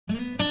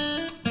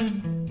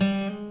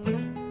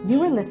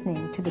You are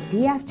listening to the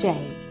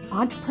DFJ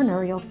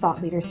Entrepreneurial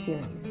Thought Leader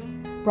Series,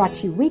 brought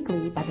to you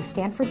weekly by the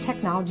Stanford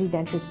Technology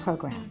Ventures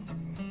Program.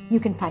 You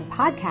can find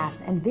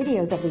podcasts and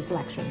videos of these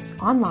lectures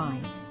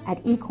online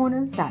at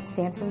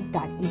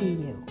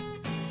ecorner.stanford.edu.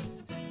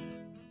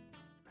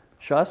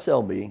 Shah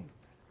Selbe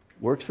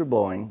works for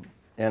Boeing,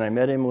 and I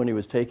met him when he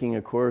was taking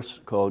a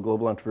course called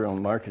Global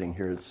Entrepreneurial Marketing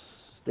here at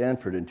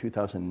Stanford in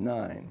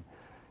 2009.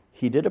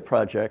 He did a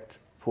project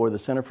for the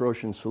Center for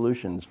Ocean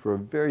Solutions for a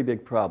very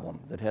big problem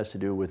that has to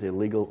do with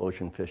illegal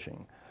ocean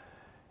fishing.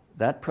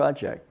 That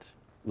project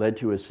led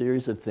to a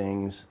series of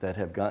things that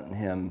have gotten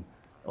him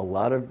a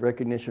lot of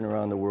recognition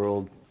around the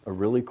world, a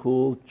really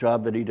cool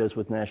job that he does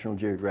with National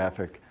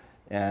Geographic,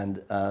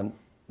 and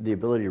the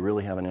ability to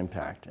really have an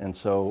impact. And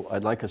so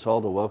I'd like us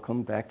all to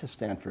welcome back to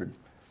Stanford,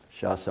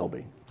 Shah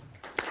Selbe.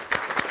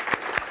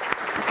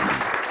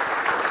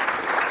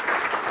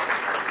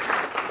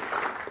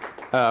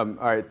 All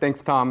right,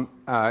 thanks, Tom.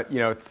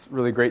 It's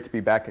really great to be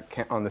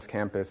back on this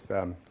campus.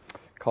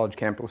 College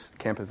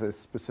campuses,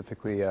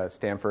 specifically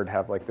Stanford,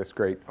 have like this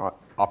great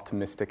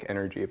optimistic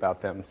energy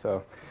about them.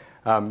 So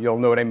you'll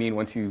know what I mean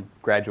once you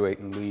graduate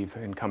and leave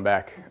and come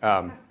back.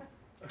 As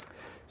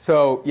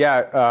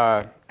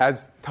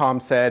Tom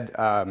said,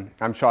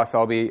 I'm Shah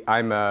Selbe.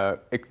 I'm an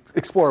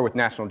explorer with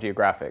National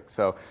Geographic.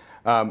 So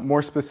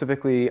more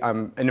specifically,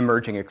 I'm an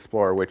emerging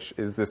explorer, which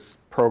is this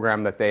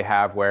program that they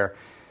have where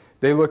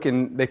they look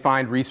and they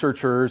find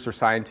researchers or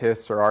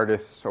scientists or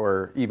artists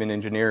or even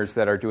engineers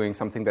that are doing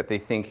something that they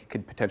think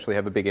could potentially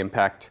have a big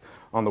impact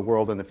on the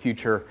world in the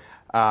future,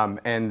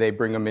 and they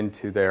bring them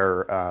into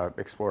their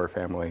explorer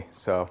family.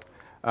 So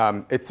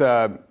it's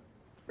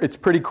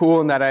pretty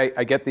cool in that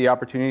I get the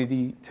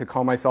opportunity to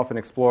call myself an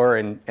explorer,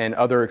 and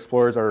other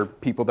explorers are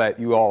people that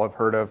you all have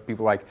heard of,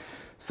 people like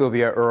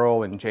Sylvia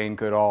Earle and Jane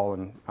Goodall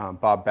and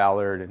Bob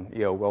Ballard and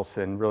E.O.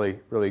 Wilson, really,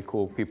 really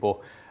cool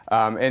people.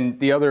 And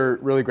the other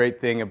really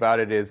great thing about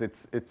it is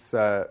it's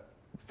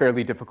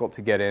fairly difficult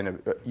to get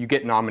in. You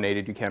get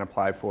nominated, you can't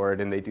apply for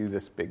it, and they do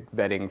this big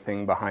vetting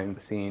thing behind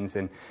the scenes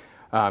and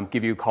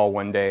give you a call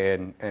one day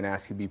and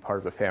ask you to be part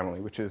of the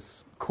family, which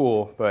is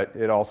cool, but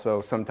it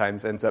also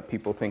sometimes ends up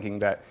people thinking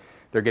that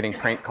they're getting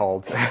prank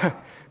called,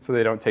 so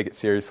they don't take it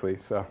seriously.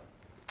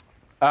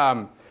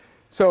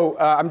 So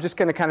I'm just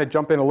going to kind of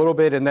jump in a little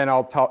bit, and then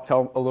I'll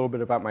tell a little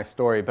bit about my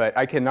story. But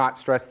I cannot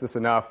stress this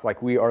enough.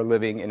 Like, we are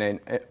living in an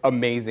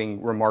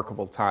amazing,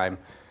 remarkable time,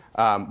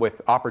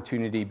 with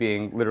opportunity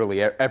being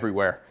literally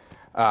everywhere,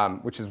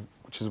 which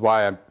is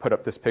why I put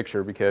up this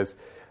picture, because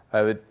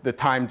the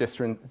time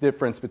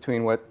difference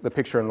between what the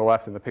picture on the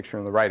left and the picture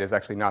on the right is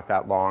actually not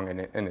that long,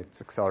 and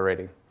it's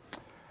accelerating.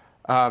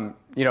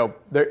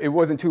 It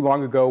wasn't too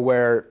long ago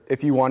where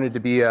if you wanted to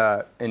be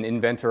an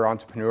inventor,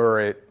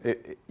 entrepreneur,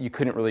 you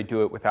couldn't really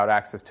do it without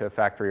access to a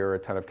factory or a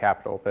ton of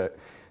capital. But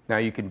now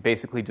you can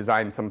basically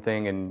design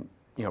something and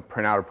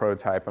print out a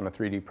prototype on a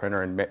 3D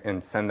printer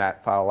and send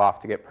that file off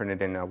to get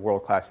printed in a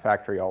world-class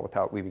factory, all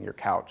without leaving your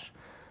couch.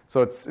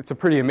 So it's a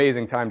pretty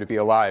amazing time to be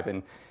alive.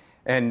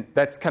 And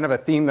that's kind of a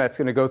theme that's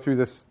going to go through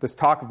this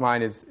talk of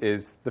mine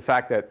is the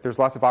fact that there's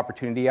lots of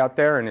opportunity out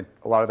there, and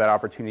a lot of that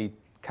opportunity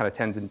kind of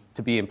tends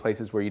to be in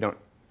places where you don't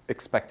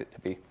expect it to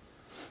be.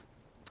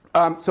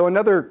 So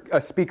another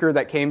speaker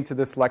that came to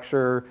this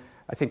lecture,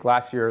 I think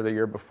last year or the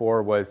year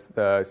before, was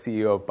the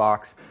CEO of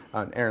Box,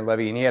 Aaron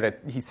Levy, and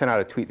he sent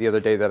out a tweet the other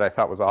day that I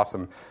thought was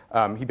awesome.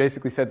 He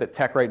basically said that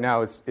tech right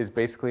now is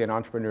basically an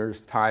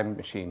entrepreneur's time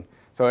machine.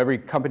 So every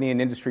company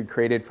and industry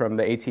created from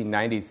the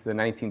 1890s to the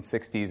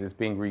 1960s is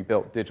being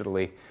rebuilt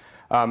digitally.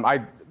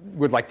 I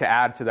would like to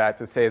add to that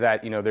to say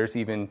that there's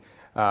even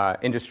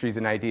industries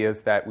and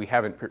ideas that we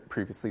haven't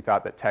previously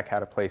thought that tech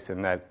had a place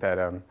in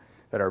that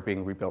are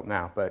being rebuilt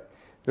now. But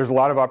there's a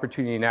lot of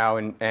opportunity now,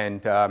 and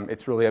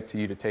it's really up to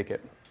you to take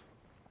it.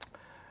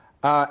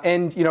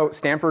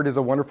 Stanford is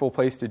a wonderful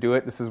place to do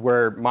it. This is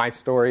where my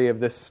story of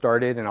this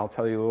started, and I'll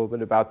tell you a little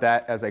bit about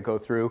that as I go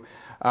through.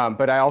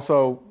 But I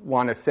also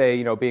want to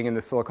say, being in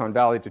the Silicon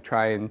Valley, to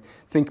try and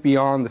think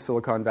beyond the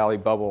Silicon Valley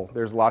bubble.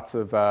 There's lots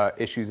of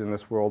issues in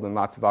this world and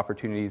lots of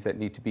opportunities that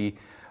need to be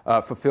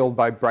fulfilled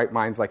by bright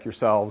minds like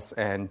yourselves,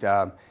 and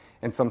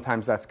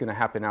sometimes that's going to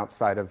happen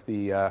outside of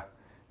the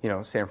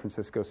San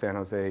Francisco, San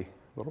Jose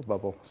little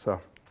bubble.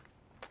 So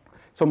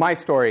my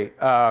story.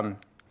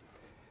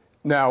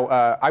 Now,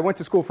 I went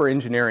to school for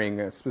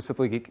engineering,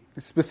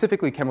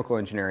 specifically chemical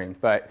engineering.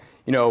 But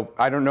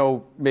I don't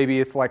know.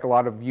 Maybe it's like a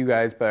lot of you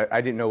guys, but I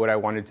didn't know what I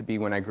wanted to be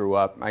when I grew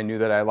up. I knew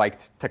that I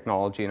liked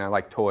technology and I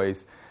liked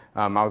toys.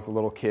 I was a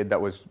little kid that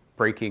was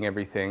breaking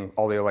everything,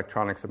 all the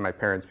electronics of my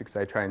parents, because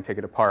I try and take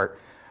it apart.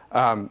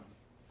 And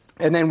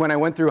then when I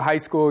went through high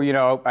school,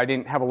 I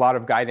didn't have a lot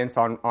of guidance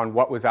on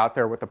what was out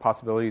there, what the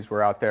possibilities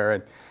were out there.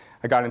 And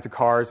I got into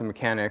cars and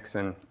mechanics.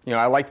 And,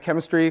 I liked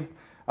chemistry.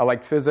 I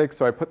liked physics.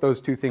 So I put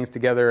those two things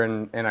together,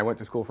 and I went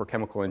to school for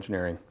chemical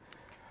engineering.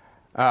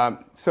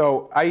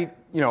 So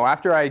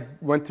after I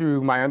went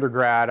through my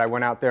undergrad, I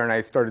went out there and I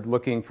started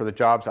looking for the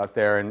jobs out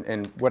there.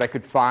 And what I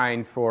could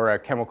find for a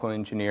chemical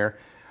engineer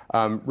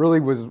really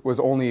was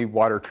only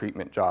water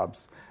treatment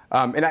jobs.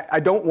 And I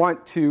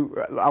want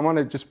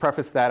to just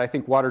preface that I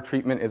think water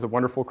treatment is a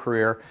wonderful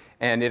career,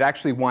 and it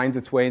actually winds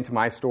its way into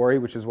my story,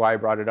 which is why I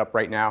brought it up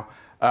right now.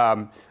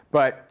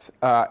 But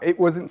it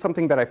wasn't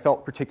something that I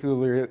felt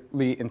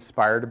particularly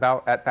inspired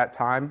about at that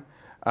time.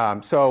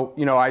 So,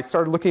 I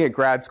started looking at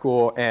grad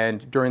school,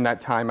 and during that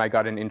time, I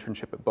got an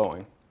internship at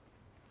Boeing.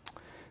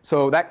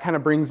 So that kind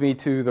of brings me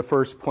to the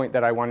first point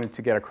that I wanted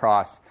to get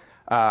across,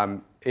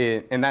 and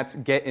that's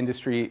get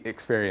industry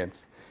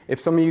experience. If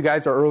some of you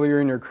guys are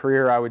earlier in your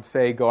career, I would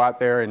say go out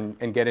there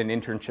and get an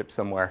internship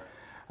somewhere.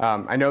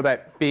 I know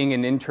that being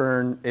an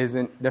intern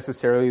isn't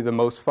necessarily the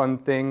most fun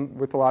thing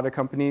with a lot of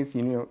companies.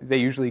 They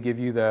usually give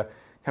you the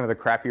kind of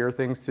the crappier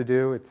things to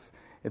do.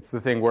 It's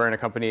the thing where in a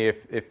company,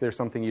 if there's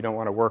something you don't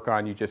want to work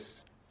on, you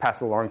just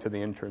pass it along to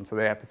the intern, so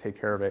they have to take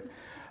care of it.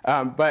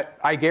 But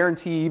I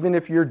guarantee, even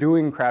if you're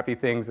doing crappy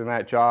things in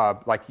that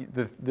job, like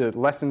the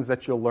lessons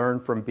that you'll learn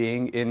from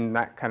being in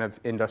that kind of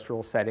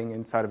industrial setting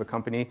inside of a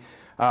company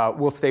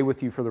will stay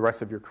with you for the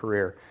rest of your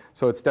career.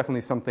 So it's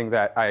definitely something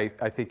that I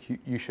think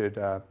you should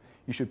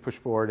push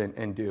forward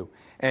and do.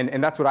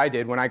 And that's what I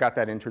did when I got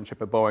that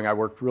internship at Boeing. I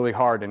worked really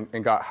hard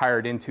and got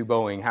hired into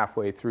Boeing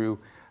halfway through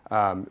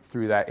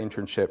that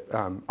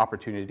internship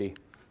opportunity.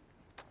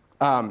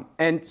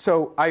 And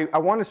so I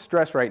want to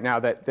stress right now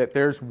that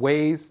there's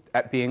ways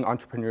at being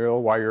entrepreneurial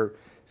while you're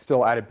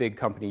still at a big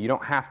company. You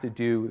don't have to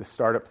do the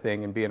startup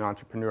thing and be an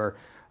entrepreneur.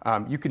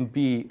 You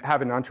can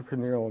have an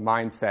entrepreneurial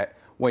mindset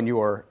when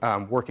you're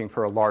working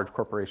for a large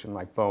corporation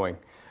like Boeing.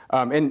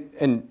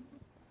 And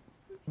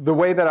the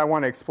way that I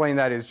want to explain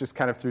that is just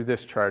kind of through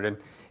this chart. And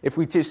if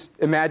we just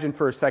imagine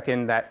for a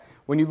second that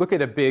when you look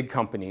at a big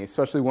company,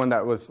 especially one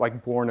that was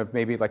like born of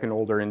maybe like an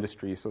older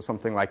industry, so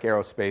something like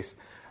aerospace,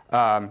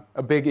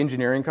 a big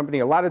engineering company,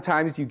 a lot of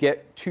times you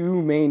get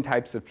two main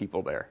types of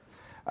people there.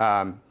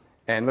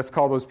 And let's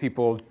call those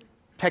people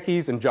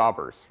techies and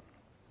jobbers.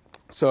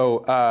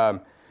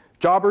 So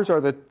jobbers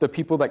are the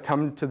people that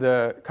come to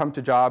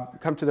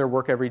their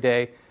work every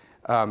day,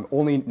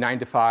 only 9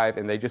 to 5,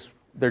 and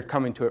they're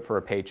coming to it for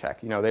a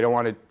paycheck. They don't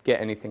want to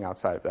get anything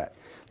outside of that.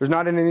 There's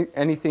not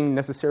anything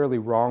necessarily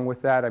wrong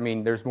with that. I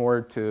mean, there's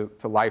more to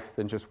life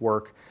than just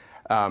work.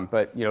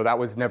 But that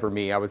was never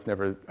me. I was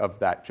never of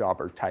that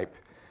jobber type.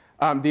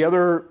 The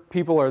other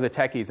people are the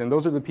techies, and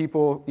those are the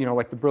people,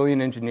 like the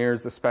brilliant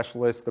engineers, the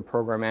specialists, the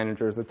program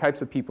managers, the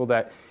types of people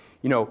that,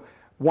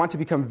 want to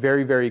become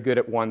very, very good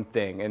at one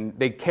thing. And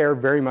they care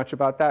very much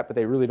about that, but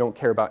they really don't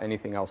care about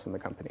anything else in the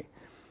company.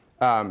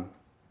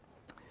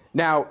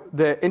 Now,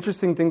 the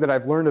interesting thing that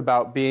I've learned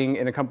about being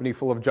in a company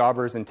full of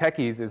jobbers and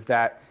techies is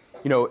that,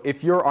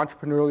 if you're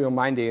entrepreneurial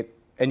minded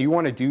and you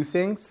want to do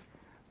things,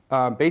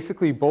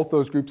 basically both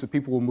those groups of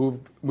people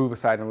will move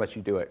aside and let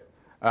you do it.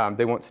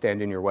 They won't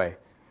stand in your way.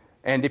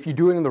 And if you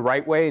do it in the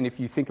right way, and if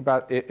you think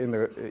about it in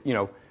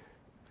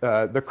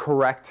the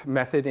correct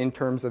method in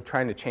terms of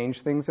trying to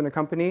change things in a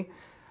company,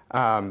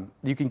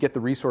 you can get the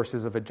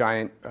resources of a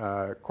giant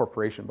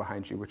corporation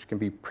behind you, which can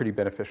be pretty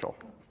beneficial.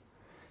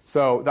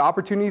 So the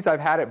opportunities I've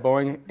had at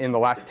Boeing in the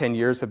last 10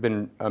 years have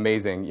been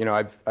amazing.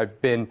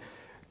 I've been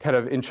kind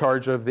of in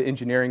charge of the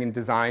engineering and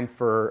design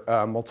for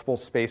multiple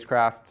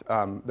spacecraft,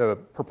 the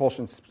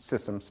propulsion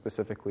system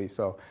specifically.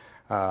 So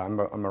I'm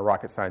a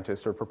rocket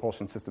scientist or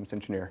propulsion systems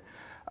engineer.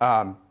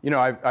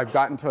 I've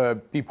gotten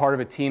to be part of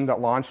a team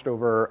that launched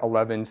over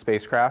 11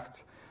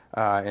 spacecraft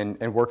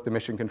and worked the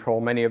mission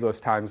control. Many of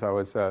those times I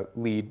was a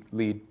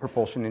lead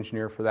propulsion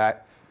engineer for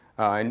that.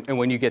 And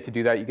when you get to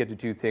do that, you get to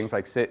do things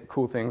like sit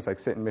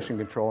in mission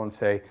control and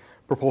say,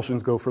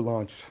 propulsions go for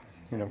launch,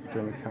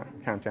 during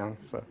the countdown.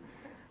 So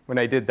when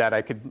I did that,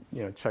 I could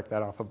check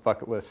that off a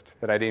bucket list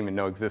that I didn't even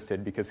know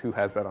existed, because who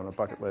has that on a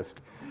bucket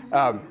list?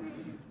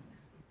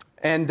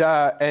 And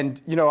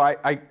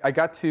I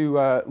got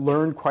to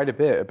learn quite a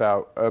bit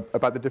about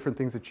the different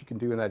things that you can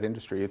do in that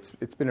industry.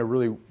 It's been a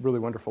really, really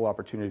wonderful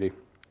opportunity.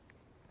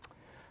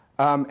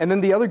 And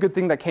then the other good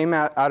thing that came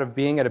out of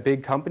being at a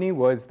big company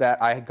was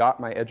that I got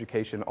my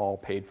education all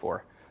paid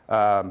for.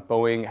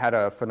 Boeing had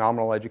a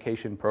phenomenal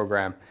education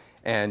program,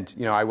 and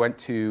I went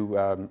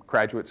to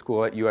graduate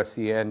school at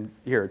USC and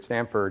here at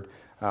Stanford,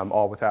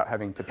 all without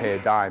having to pay a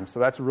dime.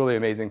 So that's a really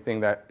amazing thing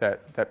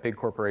that big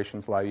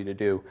corporations allow you to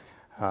do.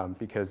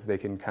 Because they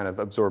can kind of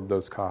absorb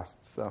those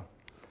costs. So,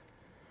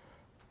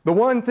 the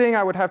one thing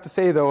I would have to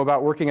say, though,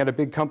 about working at a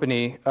big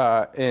company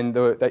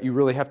that you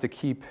really have to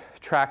keep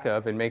track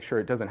of and make sure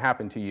it doesn't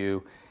happen to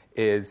you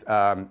is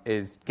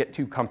get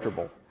too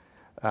comfortable.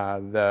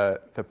 The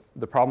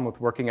problem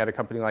with working at a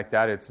company like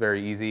that, it's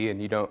very easy,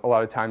 and a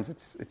lot of times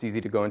it's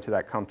easy to go into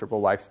that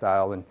comfortable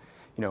lifestyle and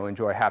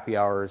enjoy happy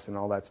hours and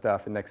all that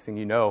stuff. And next thing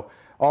you know,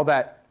 all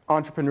that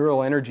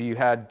entrepreneurial energy you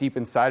had deep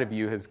inside of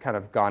you has kind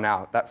of gone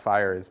out. That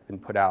fire has been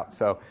put out.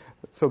 So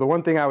the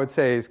one thing I would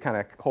say is kind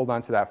of hold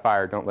on to that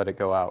fire. Don't let it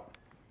go out.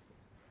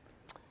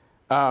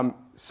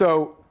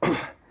 So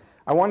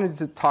I wanted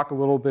to talk a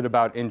little bit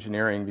about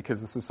engineering, because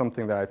this is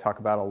something that I talk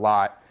about a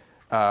lot.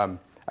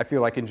 I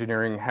feel like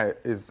engineering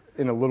is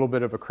in a little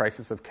bit of a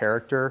crisis of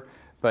character.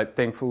 But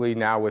thankfully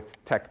now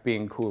with tech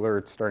being cooler,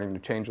 it's starting to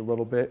change a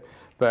little bit.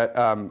 But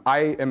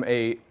I am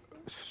a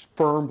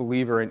firm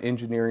believer in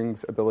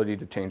engineering's ability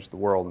to change the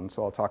world, and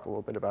so I'll talk a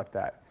little bit about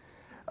that.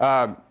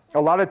 A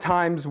lot of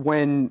times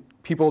when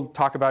people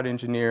talk about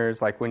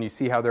engineers, like when you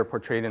see how they're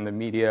portrayed in the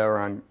media or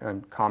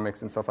on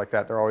comics and stuff like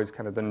that, they're always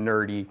kind of the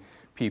nerdy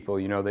people,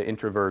 the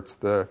introverts,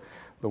 the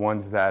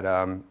ones that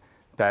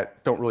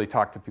don't really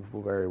talk to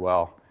people very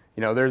well.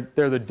 They're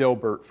the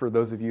Dilbert, for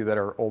those of you that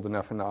are old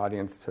enough in the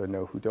audience to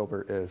know who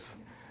Dilbert is.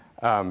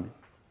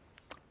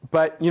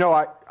 But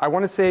I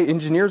want to say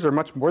engineers are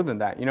much more than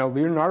that.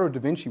 Leonardo da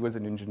Vinci was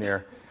an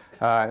engineer.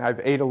 I have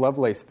Ada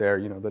Lovelace there,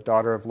 the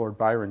daughter of Lord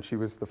Byron. She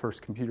was the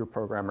first computer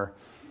programmer.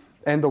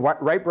 And the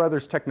Wright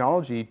brothers'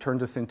 technology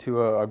turned us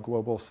into a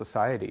global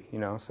society,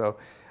 So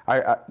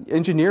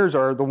engineers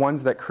are the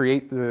ones that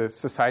create the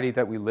society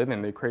that we live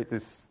in. They create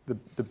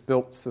the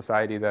built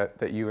society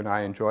that you and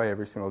I enjoy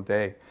every single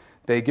day.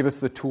 They give us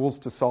the tools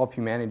to solve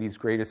humanity's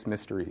greatest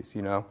mysteries,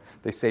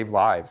 They save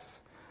lives.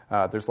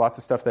 There's lots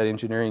of stuff that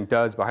engineering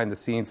does behind the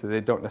scenes that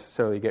they don't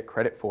necessarily get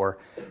credit for.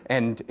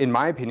 And in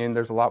my opinion,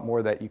 there's a lot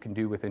more that you can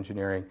do with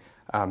engineering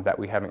that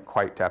we haven't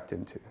quite tapped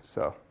into,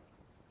 so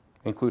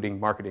including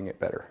marketing it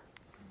better.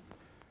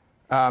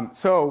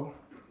 So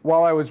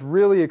while I was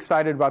really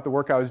excited about the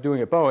work I was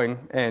doing at Boeing,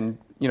 and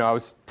I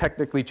was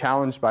technically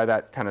challenged by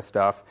that kind of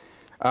stuff,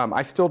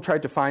 I still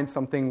tried to find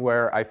something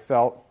where I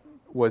felt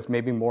was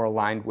maybe more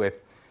aligned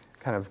with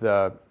kind of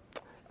the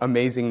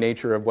amazing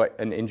nature of what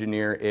an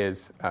engineer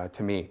is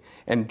to me.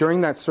 And during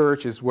that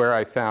search is where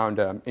I found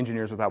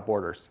Engineers Without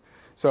Borders.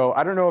 So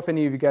I don't know if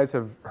any of you guys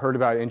have heard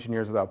about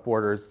Engineers Without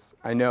Borders.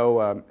 I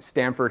know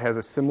Stanford has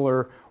a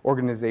similar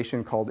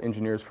organization called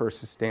Engineers for a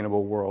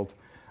Sustainable World.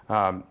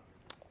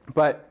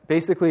 But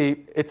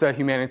basically, it's a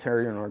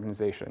humanitarian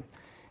organization.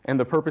 And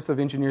the purpose of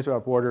Engineers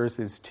Without Borders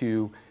is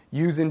to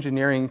use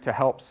engineering to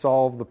help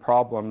solve the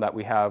problem that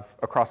we have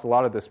across a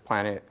lot of this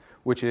planet,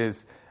 which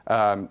is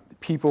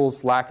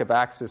people's lack of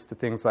access to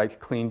things like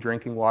clean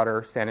drinking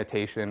water,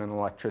 sanitation, and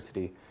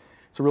electricity.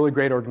 It's a really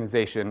great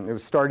organization. It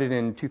was started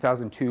in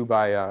 2002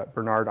 by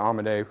Bernard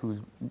Amadei, who's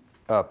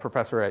a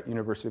professor at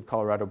University of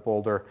Colorado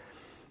Boulder.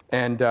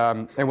 And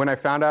when I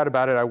found out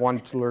about it, I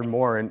wanted to learn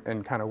more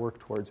and kind of work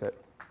towards it.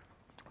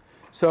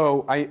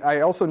 So I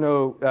also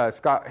know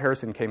Scott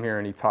Harrison came here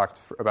and he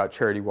talked about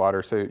Charity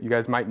Water. So you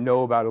guys might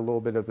know about a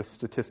little bit of the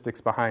statistics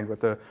behind what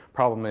the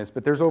problem is.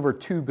 But there's over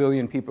 2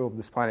 billion people on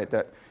this planet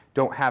that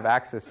don't have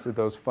access to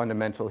those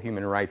fundamental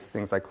human rights,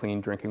 things like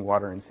clean drinking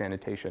water and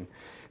sanitation.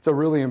 It's a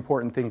really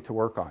important thing to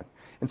work on.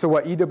 And so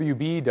what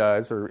EWB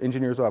does, or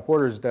Engineers Without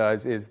Borders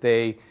does, is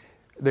they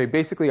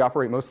basically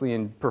operate mostly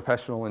in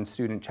professional and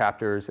student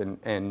chapters,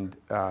 and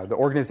the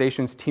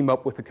organizations team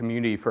up with the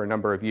community for a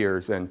number of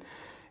years.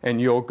 And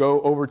you'll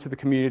go over to the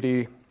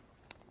community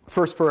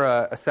first for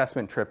an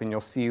assessment trip, and you'll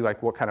see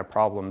like what kind of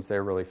problems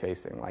they're really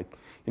facing. Like,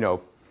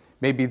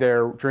 maybe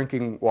their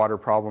drinking water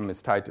problem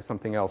is tied to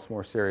something else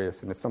more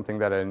serious, and it's something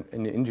that an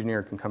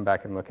engineer can come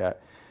back and look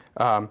at.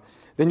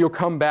 Then you'll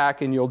come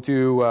back and you'll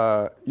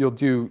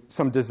do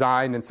some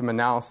design and some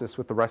analysis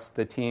with the rest of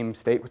the team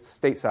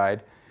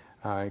stateside.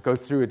 Go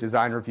through a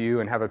design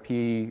review and have a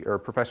PE or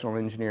professional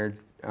engineer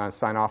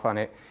sign off on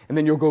it, and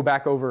then you'll go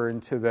back over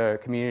into the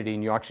community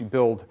and you actually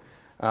build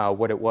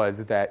what it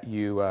was that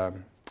you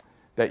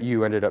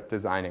ended up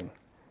designing.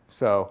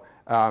 So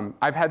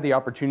I've had the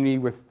opportunity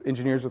with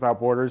Engineers Without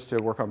Borders to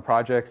work on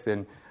projects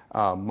in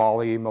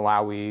Mali,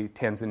 Malawi,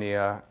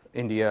 Tanzania,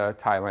 India,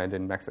 Thailand,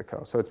 and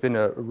Mexico. So it's been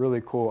a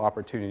really cool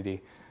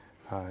opportunity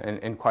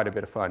and quite a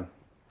bit of fun.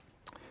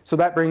 So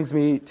that brings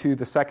me to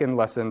the second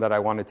lesson that I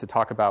wanted to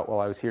talk about while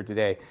I was here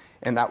today,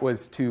 and that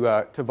was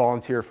to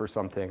volunteer for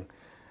something.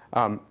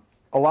 A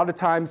lot of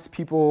times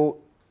people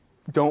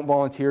don't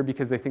volunteer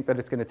because they think that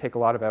it's going to take a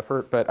lot of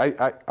effort. But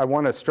I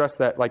want to stress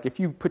that, like, if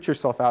you put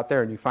yourself out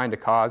there and you find a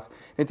cause,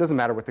 it doesn't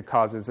matter what the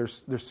cause is.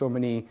 There's so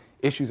many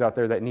issues out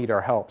there that need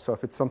our help. So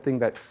if it's something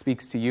that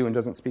speaks to you and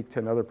doesn't speak to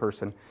another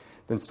person,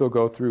 then still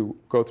go through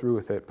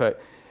with it.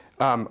 But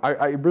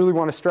I really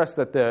want to stress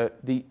that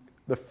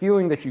the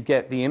feeling that you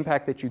get, the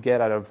impact that you get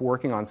out of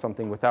working on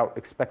something without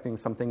expecting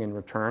something in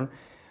return,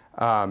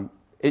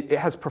 it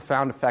has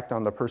profound effect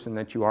on the person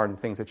that you are and the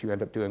things that you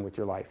end up doing with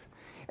your life.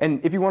 And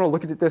if you want to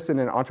look at this in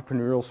an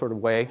entrepreneurial sort of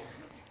way,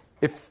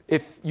 if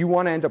you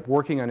want to end up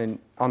working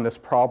on this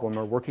problem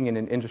or working in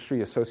an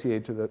industry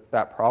associated to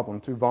that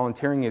problem, through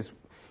volunteering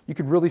you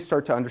could really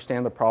start to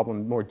understand the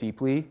problem more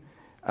deeply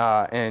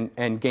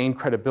and gain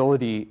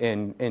credibility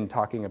in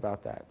talking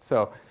about that.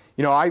 So,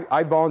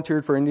 I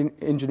volunteered for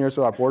Engineers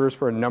Without Borders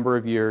for a number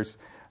of years.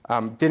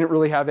 Didn't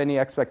really have any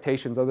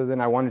expectations other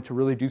than I wanted to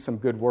really do some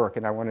good work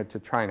and I wanted to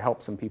try and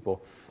help some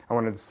people. I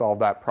wanted to solve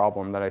that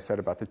problem that I said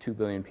about the 2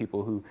 billion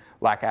people who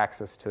lack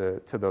access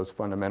to those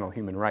fundamental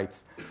human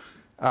rights.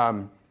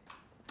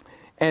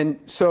 And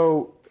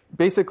so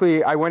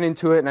basically I went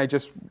into it and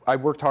I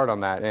worked hard on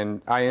that,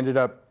 and I ended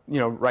up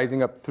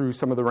rising up through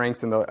some of the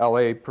ranks in the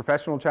LA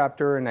professional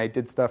chapter, and I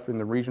did stuff in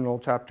the regional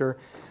chapter.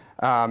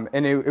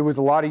 And it was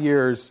a lot of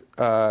years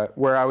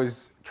where I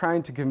was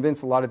trying to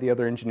convince a lot of the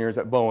other engineers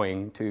at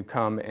Boeing to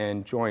come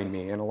and join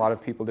me. And a lot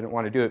of people didn't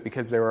want to do it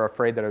because they were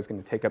afraid that I was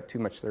going to take up too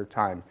much of their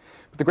time.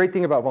 But the great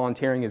thing about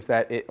volunteering is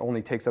that it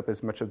only takes up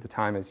as much of the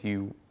time as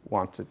you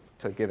want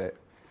to give it.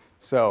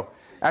 So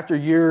after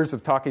years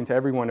of talking to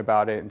everyone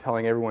about it and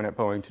telling everyone at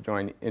Boeing to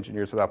join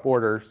Engineers Without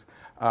Borders,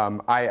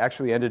 I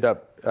actually ended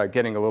up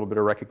getting a little bit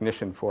of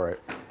recognition for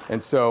it.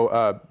 And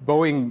so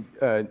Boeing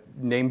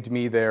named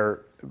me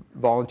their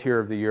Volunteer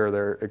of the Year,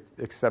 their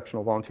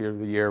Exceptional Volunteer of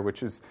the Year,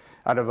 which is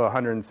out of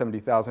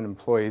 170,000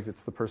 employees,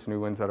 it's the person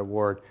who wins that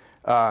award.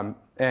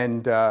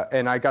 And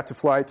I got to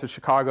fly to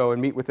Chicago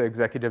and meet with the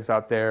executives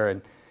out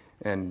there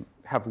and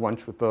have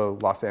lunch with the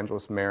Los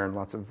Angeles mayor and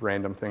lots of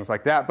random things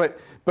like that. But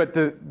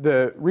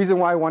the reason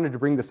why I wanted to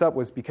bring this up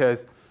was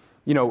because,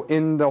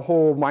 in the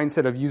whole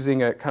mindset of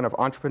using a kind of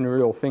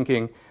entrepreneurial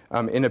thinking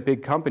in a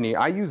big company,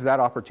 I use that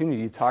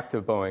opportunity to talk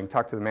to Boeing,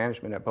 talk to the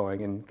management at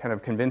Boeing, and kind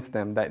of convince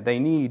them that they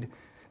need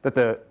that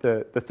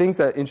the things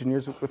that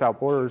Engineers Without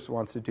Borders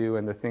wants to do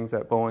and the things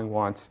that Boeing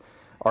wants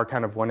are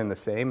kind of one and the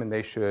same, and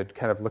they should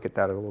kind of look at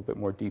that a little bit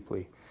more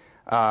deeply.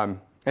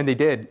 And they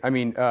did. I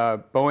mean,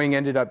 Boeing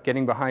ended up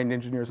getting behind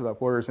Engineers Without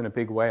Borders in a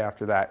big way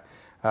after that.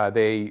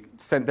 They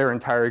sent their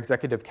entire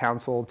executive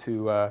council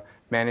to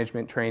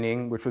management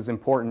training, which was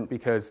important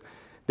because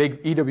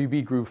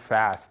EWB grew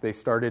fast. They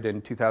started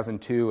in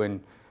 2002,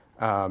 and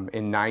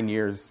in 9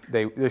 years,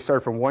 they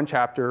started from one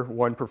chapter,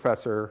 one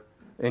professor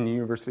in the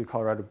University of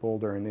Colorado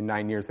Boulder, and in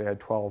 9 years they had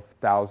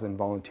 12,000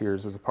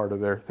 volunteers as a part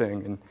of their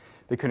thing, and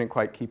they couldn't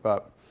quite keep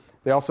up.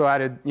 They also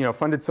added,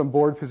 funded some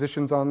board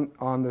positions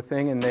on the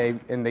thing, and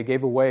they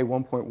gave away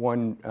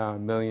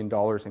 $1.1 million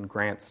in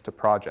grants to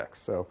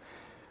projects. So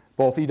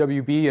both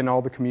EWB and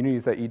all the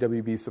communities that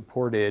EWB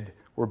supported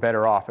were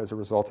better off as a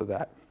result of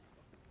that.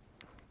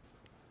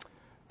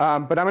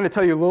 But I'm going to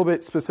tell you a little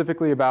bit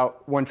specifically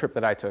about one trip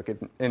that I took,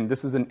 and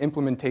this is an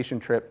implementation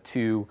trip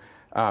to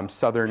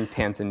southern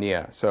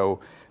Tanzania.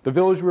 So the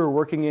village we were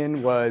working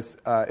in was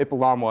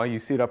Ipalamwa. You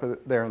see it up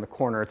there in the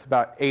corner. It's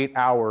about 8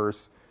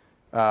 hours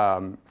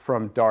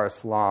from Dar es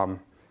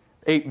Salaam.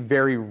 8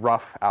 very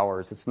rough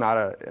hours. It's not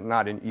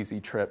an easy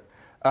trip.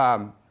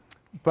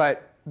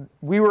 But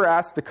we were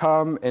asked to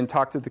come and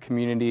talk to the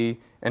community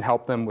and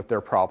help them with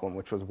their problem,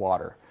 which was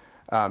water.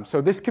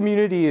 So this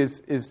community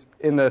is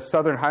in the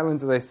southern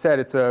highlands. As I said,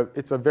 it's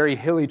a very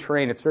hilly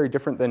terrain. It's very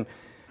different than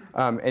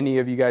any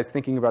of you guys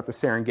thinking about the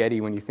Serengeti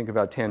when you think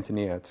about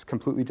Tanzania. It's a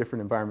completely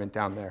different environment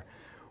down there,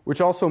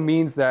 which also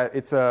means that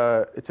it's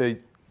a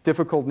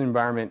difficult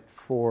environment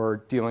for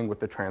dealing with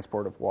the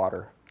transport of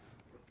water.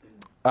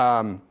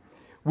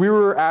 We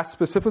were asked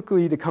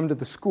specifically to come to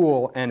the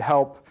school and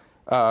help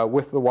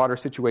with the water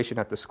situation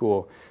at the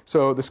school.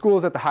 So the school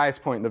is at the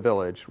highest point in the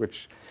village,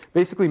 which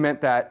basically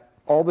meant that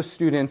all the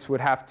students would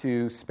have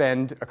to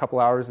spend a couple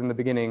hours in the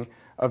beginning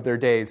of their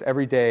days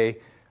every day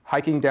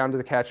hiking down to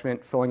the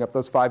catchment, filling up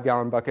those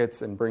 5-gallon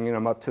buckets and bringing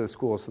them up to the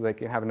school so they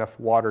can have enough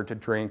water to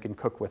drink and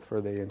cook with for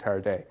the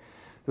entire day.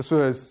 This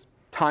was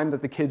time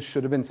that the kids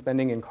should have been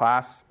spending in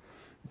class,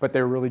 but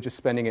they were really just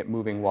spending it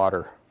moving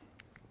water.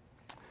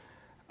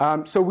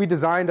 So we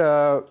designed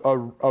a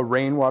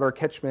rainwater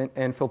catchment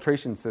and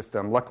filtration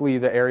system. Luckily,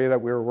 the area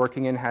that we were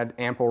working in had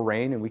ample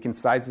rain, and we can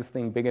size this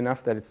thing big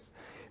enough that it's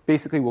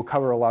basically will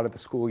cover a lot of the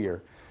school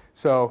year.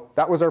 So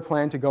that was our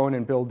plan, to go in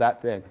and build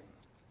that thing.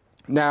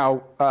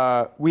 Now,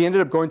 we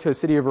ended up going to the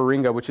city of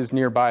Iringa, which is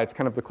nearby. It's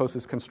kind of the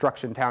closest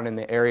construction town in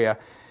the area,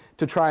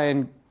 to try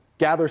and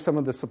gather some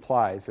of the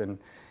supplies. And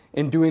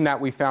in doing that,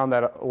 we found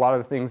that a lot of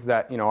the things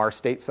that our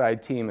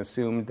stateside team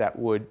assumed that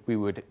we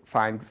would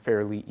find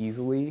fairly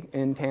easily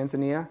in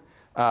Tanzania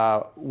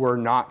were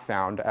not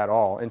found at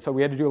all. And so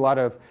we had to do a lot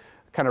of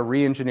kind of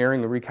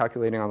re-engineering and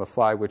recalculating on the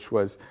fly, which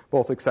was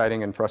both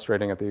exciting and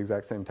frustrating at the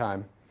exact same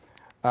time.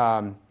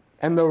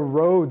 And the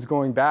roads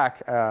going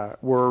back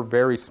were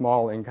very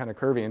small and kind of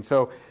curvy. And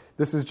so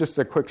this is just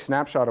a quick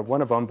snapshot of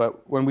one of them.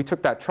 But when we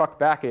took that truck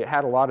back, it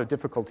had a lot of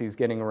difficulties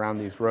getting around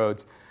these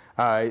roads.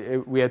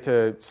 We had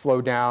to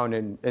slow down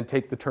and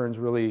take the turns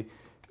really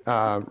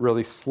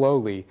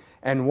slowly.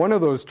 And one of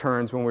those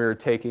turns, when we were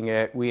taking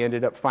it, we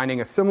ended up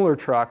finding a similar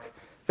truck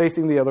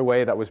facing the other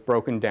way that was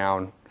broken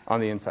down on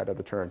the inside of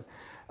the turn,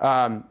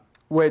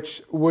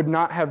 which would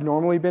not have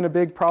normally been a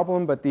big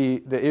problem. But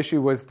the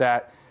issue was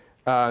that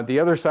the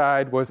other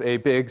side was a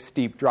big,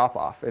 steep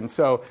drop-off. And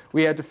so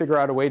we had to figure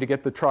out a way to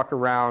get the truck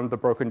around the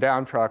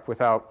broken-down truck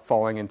without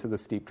falling into the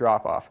steep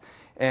drop-off.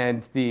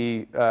 And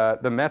the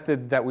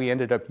method that we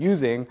ended up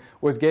using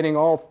was getting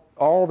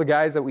all the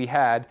guys that we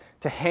had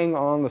to hang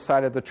on the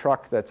side of the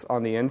truck that's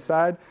on the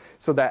inside,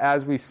 so that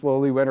as we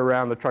slowly went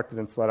around, the truck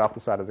didn't slide off the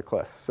side of the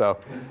cliff. So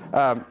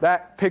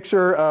that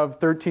picture of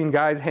 13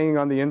 guys hanging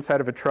on the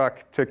inside of a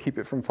truck to keep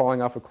it from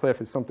falling off a cliff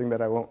is something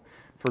that I won't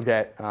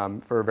forget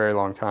for a very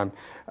long time.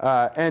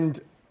 And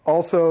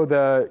also,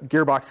 the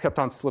gearbox kept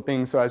on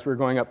slipping, so as we were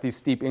going up these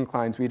steep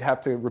inclines, we'd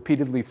have to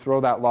repeatedly throw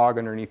that log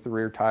underneath the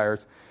rear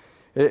tires.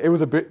 It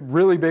was a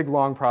really big,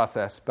 long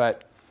process,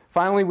 but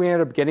finally, we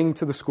ended up getting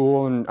to the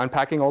school and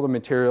unpacking all the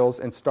materials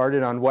and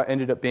started on what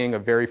ended up being a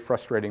very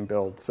frustrating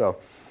build. So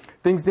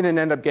things didn't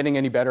end up getting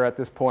any better at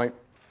this point.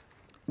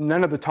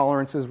 None of the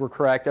tolerances were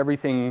correct.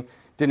 Everything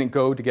didn't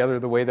go together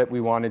the way that we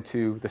wanted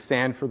to. The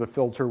sand for the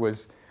filter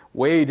was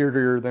way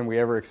dirtier than we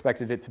ever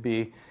expected it to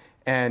be.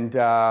 And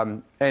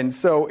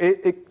so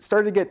it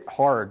started to get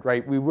hard,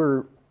 right? We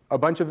were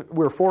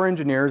 4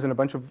 engineers and a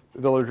bunch of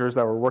villagers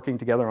that were working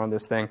together on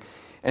this thing,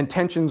 and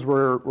tensions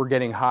were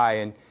getting high.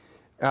 And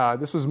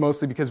this was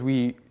mostly because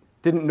we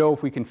didn't know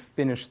if we can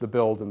finish the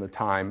build in the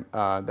time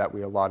that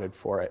we allotted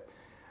for it.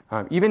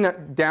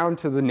 Even down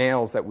to the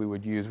nails that we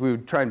would use. We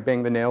would try and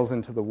bang the nails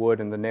into the wood,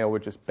 and the nail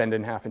would just bend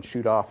in half and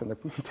shoot off in the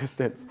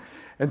distance.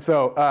 And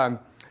so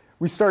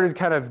we started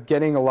kind of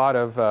getting a lot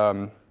of,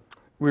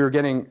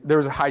 there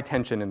was a high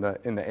tension in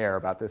the air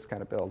about this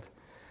kind of build.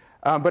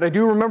 But I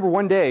do remember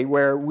one day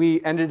where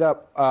we ended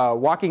up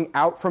walking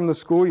out from the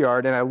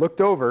schoolyard, and I looked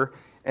over,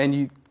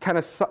 and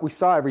we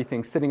saw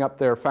everything sitting up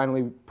there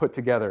finally put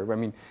together. I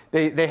mean,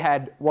 they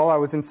had, while I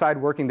was inside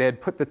working, they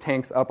had put the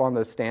tanks up on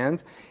the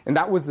stands, and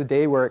that was the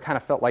day where it kind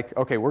of felt like,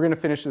 okay, we're going to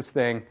finish this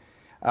thing.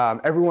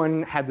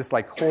 Everyone had this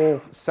like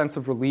whole sense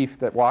of relief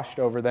that washed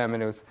over them,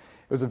 and it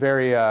was a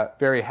very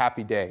very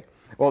happy day.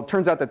 Well, it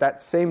turns out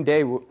that same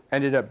day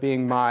ended up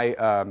being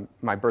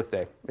my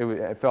birthday.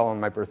 It fell on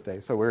my birthday,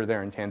 so we were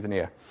there in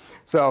Tanzania.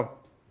 So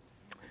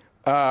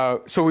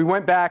we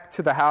went back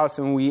to the house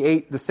and we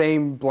ate the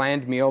same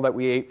bland meal that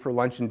we ate for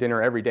lunch and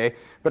dinner every day.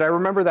 But I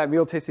remember that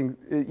meal tasting,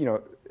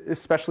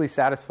 especially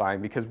satisfying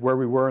because where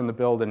we were in the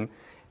build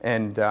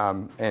and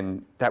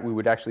that we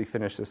would actually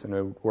finish this and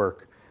it would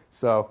work.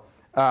 So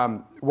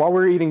while we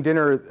were eating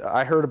dinner,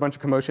 I heard a bunch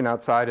of commotion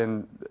outside,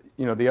 and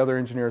the other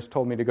engineers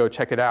told me to go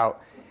check it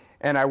out.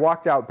 And I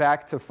walked out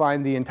back to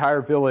find the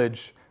entire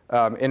village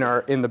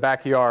in the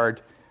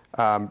backyard.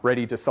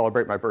 Ready to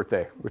celebrate my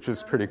birthday, which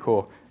was pretty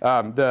cool.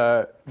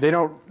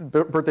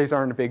 Birthdays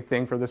aren't a big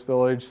thing for this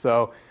village,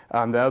 so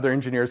the other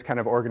engineers kind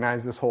of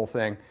organized this whole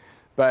thing.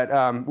 But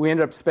we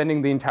ended up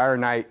spending the entire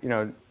night,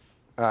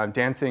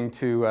 dancing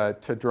to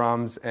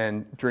drums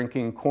and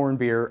drinking corn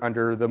beer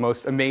under the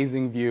most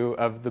amazing view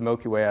of the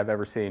Milky Way I've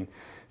ever seen.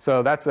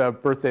 So that's a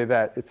birthday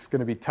that it's going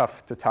to be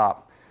tough to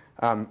top,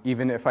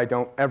 even if I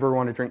don't ever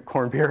want to drink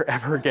corn beer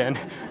ever again.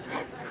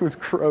 It was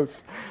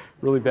gross,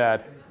 really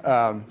bad.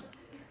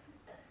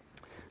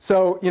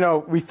 So,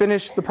 we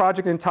finished the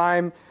project in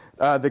time.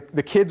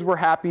 The kids were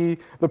happy.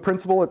 The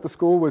principal at the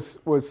school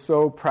was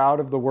so proud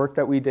of the work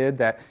that we did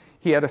that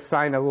he had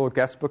assigned a little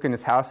guest book in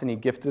his house, and he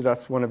gifted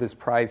us one of his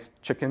prized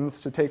chickens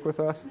to take with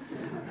us.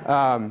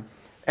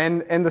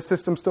 And the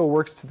system still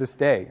works to this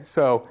day.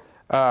 So,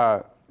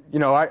 I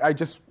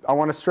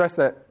want to stress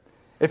that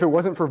if it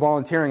wasn't for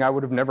volunteering, I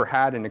would have never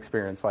had an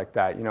experience like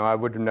that. I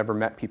would have never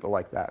met people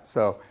like that.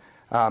 So,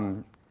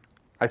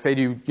 I say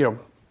to you,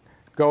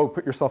 go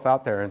put yourself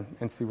out there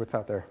and see what's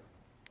out there.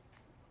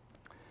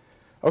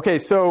 Okay,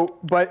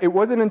 but it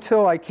wasn't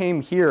until I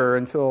came here,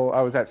 until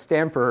I was at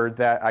Stanford,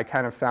 that I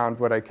kind of found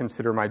what I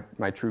consider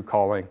my true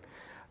calling.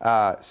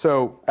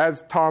 So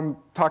as Tom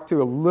talked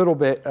to a little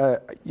bit,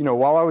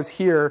 while I was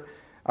here,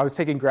 I was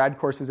taking grad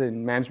courses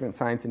in management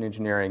science and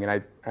engineering,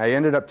 and I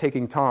ended up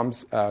taking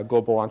Tom's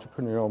global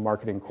entrepreneurial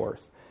marketing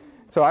course.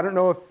 So I don't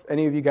know if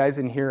any of you guys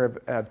in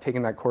here have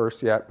taken that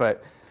course yet,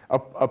 but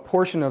a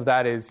portion of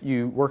that is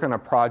you work on a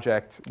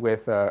project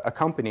with a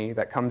company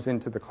that comes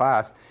into the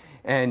class,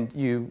 and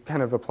you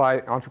kind of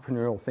apply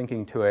entrepreneurial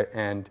thinking to it,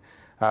 and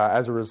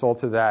as a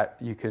result of that,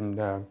 you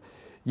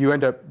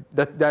end up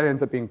that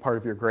ends up being part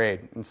of your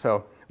grade. And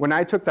so when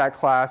I took that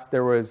class,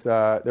 there was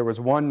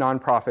one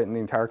nonprofit in the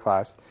entire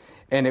class,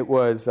 and it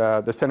was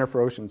the Center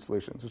for Ocean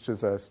Solutions, which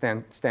is a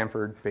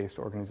Stanford-based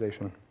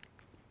organization.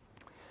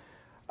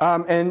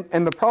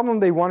 And the problem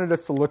they wanted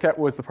us to look at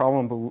was the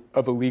problem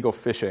of illegal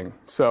fishing.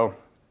 So,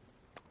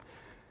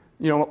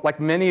 like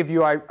many of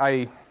you,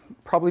 I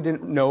probably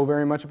didn't know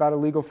very much about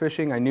illegal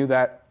fishing. I knew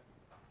that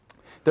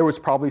there was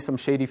probably some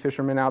shady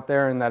fishermen out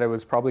there, and that it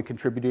was probably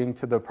contributing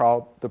to the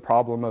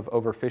problem of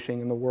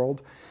overfishing in the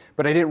world.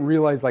 But I didn't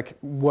realize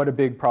what a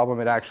big problem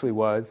it actually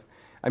was.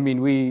 I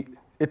mean,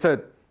 it's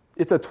a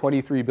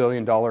 $23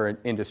 billion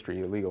industry.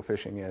 Illegal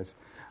fishing is.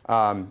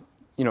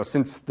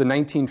 Since the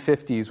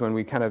 1950s, when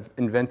we kind of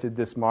invented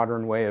this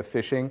modern way of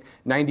fishing,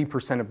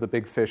 90% of the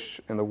big fish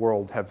in the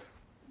world have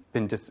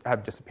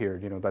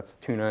disappeared. That's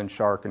tuna and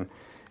shark and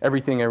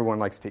everything everyone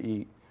likes to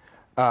eat.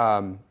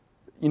 Our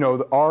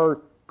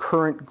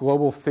current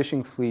global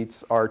fishing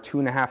fleets are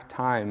 2.5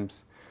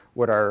 times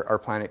what our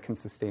planet can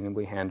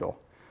sustainably handle.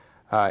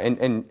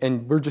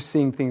 And we're just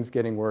seeing things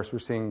getting worse. We're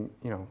seeing,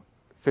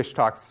 fish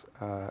stocks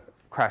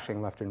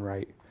crashing left and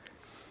right.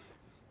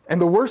 And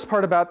the worst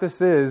part about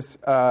this is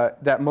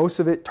that most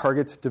of it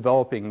targets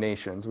developing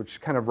nations, which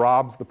kind of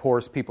robs the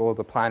poorest people of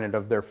the planet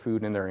of their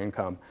food and their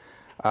income.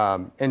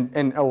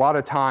 And a lot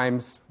of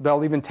times,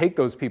 they'll even take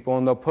those people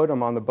and they'll put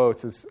them on the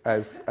boats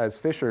as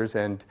fishers.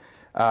 And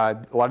a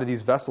lot of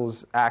these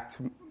vessels act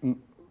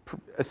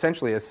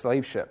essentially as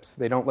slave ships.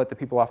 They don't let the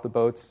people off the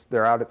boats.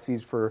 They're out at sea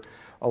for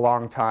a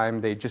long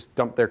time. They just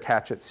dump their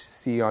catch at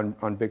sea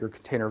on bigger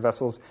container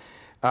vessels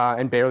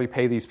and barely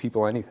pay these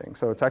people anything.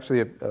 So it's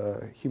actually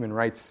a human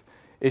rights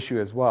issue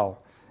as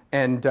well.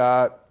 And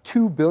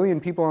 2 billion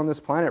people on this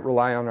planet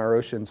rely on our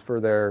oceans for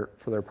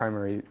their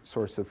primary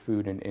source of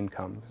food and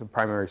income, the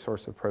primary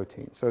source of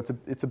protein. So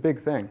it's a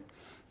big thing.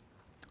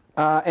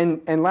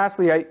 And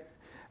lastly,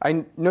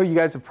 I know you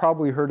guys have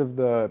probably heard of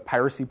the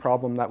piracy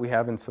problem that we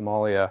have in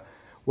Somalia.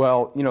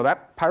 Well,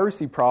 that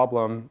piracy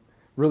problem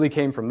really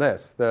came from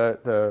this.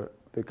 The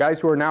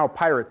guys who are now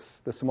pirates,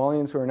 the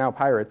Somalians who are now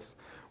pirates,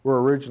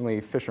 were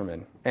originally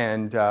fishermen.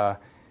 And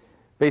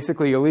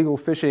basically, illegal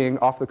fishing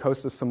off the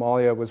coast of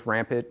Somalia was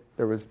rampant.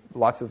 There was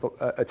lots of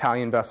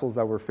Italian vessels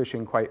that were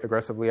fishing quite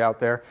aggressively out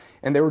there.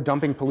 And they were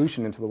dumping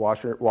pollution into the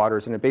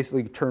waters, and it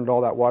basically turned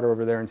all that water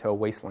over there into a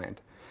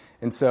wasteland.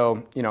 And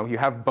so, you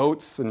have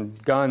boats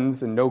and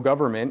guns and no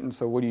government, and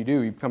so what do?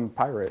 You become a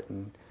pirate.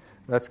 And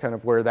that's kind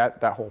of where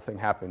that whole thing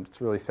happened.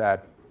 It's really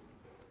sad.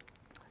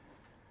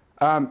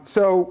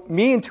 So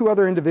me and 2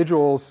 other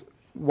individuals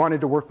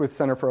wanted to work with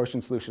Center for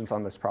Ocean Solutions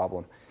on this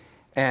problem.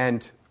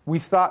 And we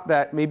thought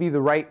that maybe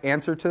the right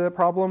answer to the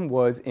problem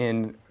was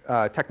in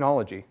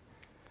technology.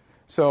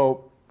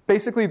 So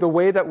basically, the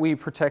way that we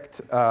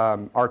protect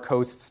our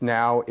coasts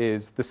now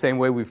is the same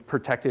way we've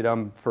protected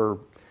them for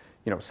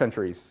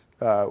centuries.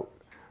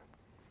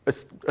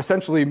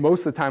 Essentially, most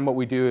of the time what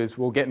we do is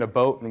we'll get in a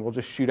boat and we'll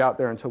just shoot out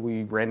there until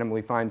we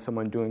randomly find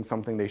someone doing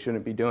something they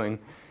shouldn't be doing,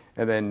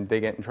 and then they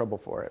get in trouble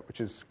for it,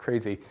 which is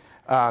crazy.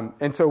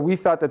 And so we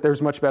thought that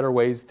there's much better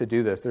ways to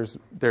do this.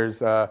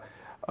 There's a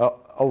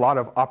lot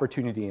of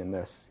opportunity in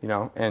this,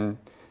 and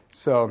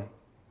so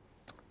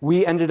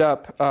we ended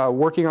up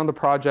working on the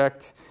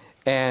project,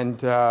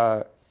 and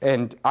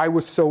I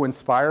was so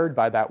inspired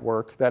by that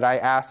work that I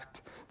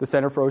asked the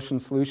Center for Ocean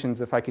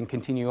Solutions if I can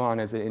continue on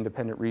as an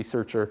independent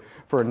researcher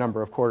for a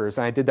number of quarters.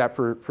 And I did that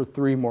for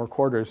 3 more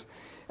quarters.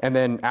 And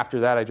then after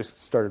that, I just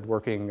started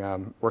working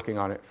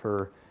on it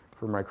for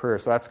my career.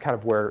 So that's kind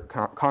of where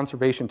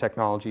conservation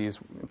technology is.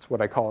 It's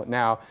what I call it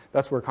now.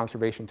 That's where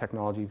conservation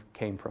technology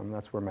came from.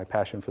 That's where my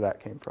passion for that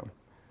came from.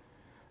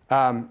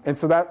 And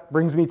so that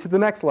brings me to the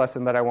next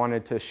lesson that I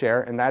wanted to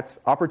share, and that's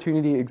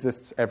opportunity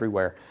exists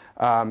everywhere.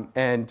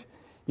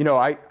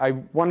 I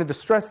wanted to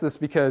stress this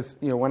because,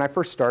 when I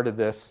first started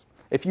this,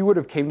 if you would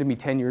have came to me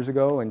 10 years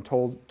ago and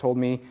told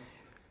me,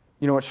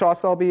 at Shah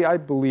Selbe, I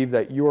believe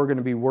that you're going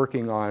to be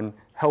working on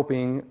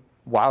helping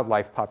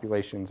wildlife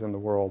populations in the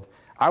world,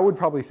 I would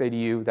probably say to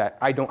you that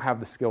I don't have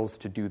the skills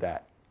to do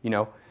that,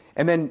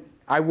 And then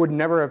I would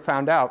never have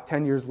found out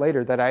 10 years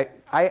later that I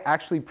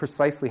actually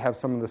precisely have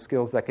some of the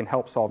skills that can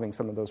help solving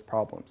some of those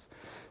problems.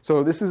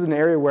 So this is an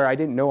area where I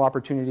didn't know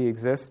opportunity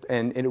exists,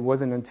 and it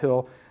wasn't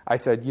until I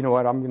said, you know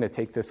what, I'm going to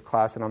take this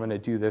class and I'm going to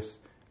do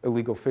this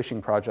illegal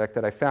fishing project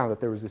that I found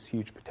that there was this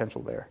huge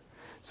potential there.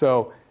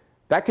 So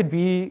that could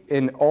be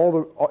in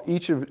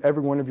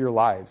every one of your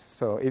lives.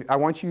 So I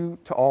want you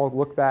to all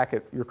look back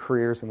at your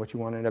careers and what you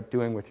want to end up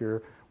doing with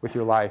your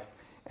life,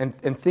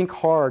 and think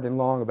hard and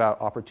long about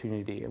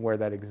opportunity and where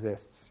that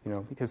exists.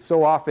 Because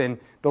so often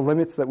the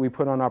limits that we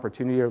put on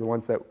opportunity are the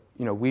ones that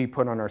we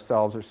put on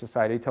ourselves, or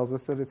society tells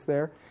us that it's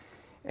there.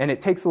 And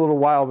it takes a little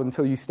while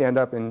until you stand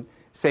up and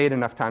say it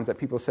enough times that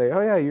people say,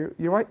 oh yeah,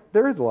 you're right,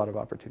 there is a lot of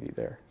opportunity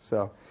there.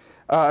 So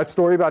a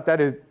story about that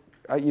is,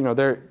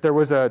 there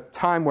was a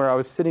time where I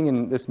was sitting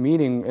in this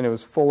meeting and it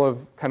was full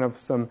of kind of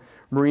some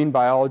marine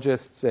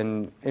biologists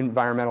and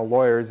environmental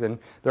lawyers, and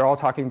they're all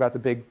talking about the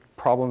big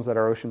problems that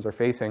our oceans are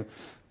facing.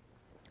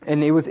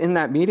 And it was in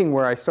that meeting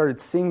where I started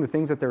seeing the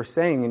things that they were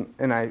saying,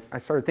 and I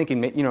started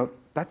thinking,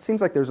 that seems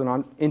like there's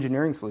an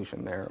engineering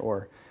solution there,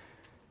 or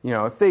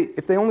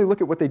if they only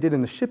look at what they did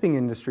in the shipping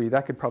industry,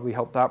 that could probably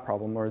help that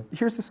problem. Or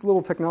here's this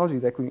little technology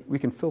that we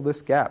can fill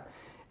this gap.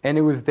 And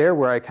it was there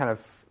where I kind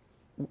of,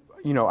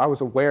 I was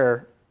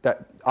aware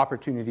that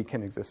opportunity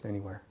can exist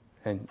anywhere.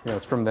 And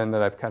it's from then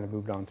that I've kind of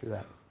moved on through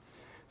that.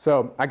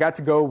 So I got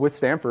to go with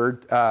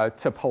Stanford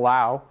to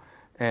Palau,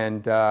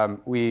 and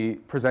we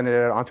presented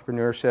at an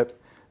entrepreneurship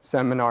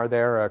seminar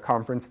there, a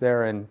conference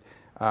there, and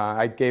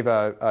I gave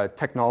a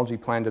technology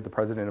plan to the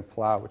president of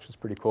Palau, which was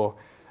pretty cool.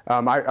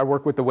 I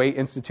work with the Waite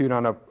Institute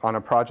on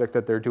a project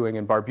that they're doing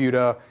in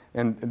Barbuda,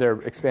 and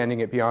they're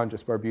expanding it beyond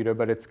just Barbuda,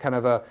 but it's kind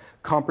of a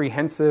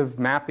comprehensive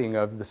mapping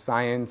of the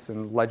science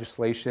and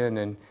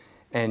legislation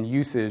and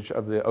usage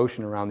of the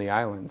ocean around the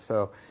island.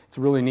 So it's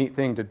a really neat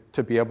thing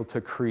to be able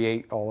to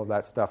create all of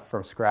that stuff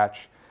from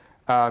scratch.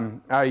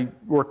 I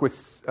work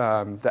with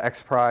the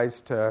X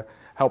Prize to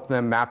help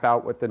them map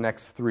out what the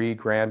next 3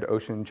 grand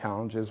ocean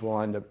challenges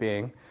will end up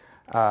being.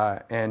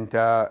 And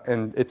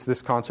it's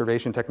this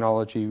conservation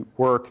technology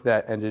work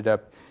that ended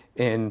up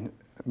in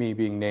me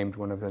being named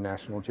one of the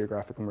National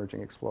Geographic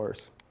Emerging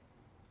Explorers.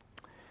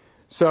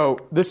 So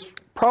this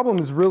problem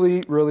is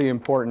really, really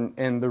important,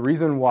 and the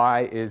reason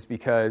why is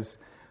because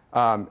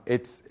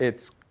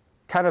it's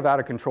kind of out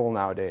of control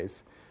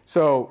nowadays.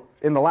 So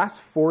in the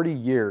last 40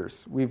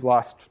 years, we've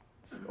lost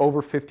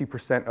over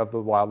 50% of the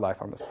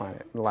wildlife on this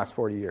planet in the last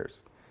 40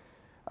 years.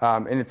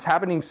 And it's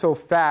happening so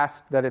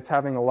fast that it's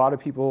having a lot of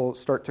people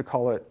start to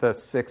call it the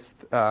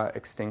sixth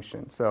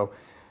extinction. So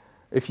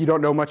if you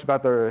don't know much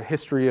about the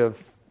history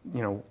of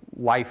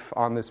life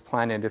on this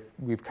planet,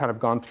 we've kind of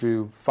gone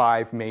through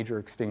 5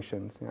 major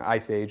extinctions,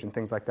 Ice Age and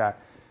things like that.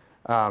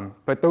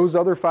 But those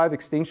other 5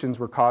 extinctions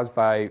were caused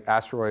by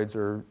asteroids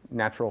or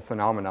natural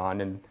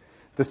phenomenon, and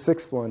the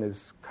 6th one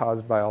is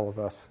caused by all of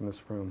us in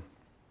this room.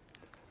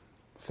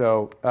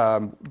 So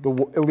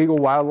the illegal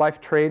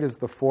wildlife trade is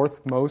the 4th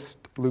most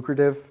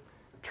lucrative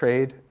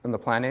trade on the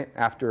planet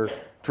after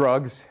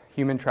drugs,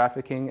 human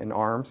trafficking, and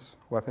arms,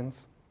 weapons.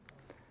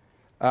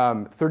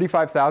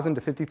 35,000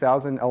 to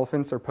 50,000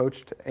 elephants are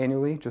poached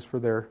annually just for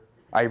their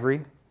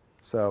ivory.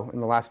 So in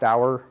the last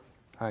hour,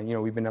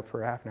 we've been up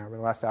for half an hour, but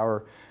the last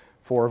hour,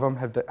 4 of them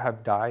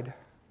have died.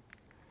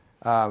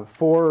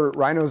 4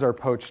 rhinos are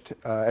poached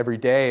every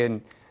day,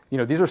 and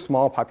these are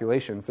small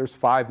populations. There's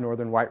 5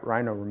 northern white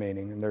rhino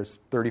remaining, and there's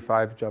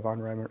 35 Javan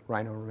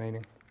rhino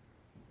remaining.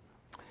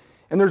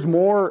 And there's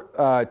more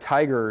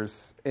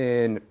tigers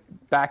in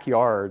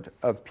backyard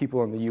of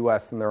people in the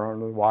U.S. than there are in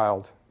the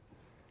wild.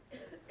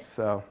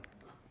 So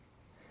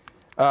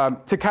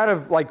to kind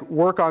of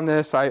work on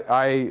this,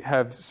 I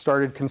have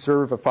started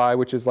Conserve,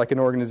 which is like an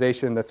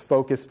organization that's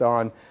focused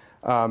on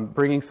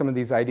bringing some of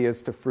these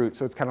ideas to fruit.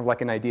 So it's kind of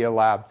like an idea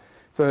lab.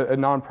 It's a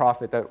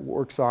nonprofit that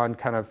works on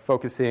kind of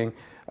focusing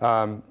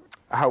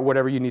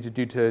whatever you need to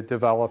do to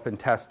develop and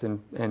test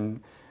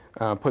and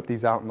put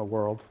these out in the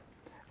world.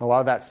 And a lot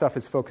of that stuff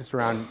is focused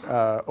around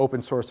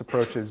open source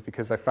approaches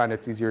because I find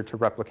it's easier to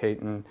replicate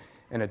and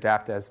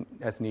adapt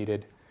as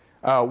needed.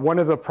 One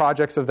of the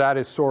projects of that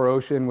is Soar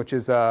Ocean, which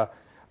is a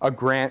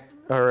grant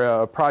or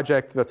a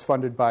project that's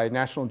funded by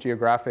National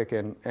Geographic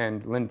and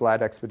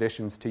Lindblad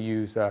Expeditions to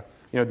use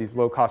these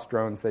low-cost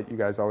drones that you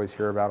guys always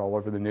hear about all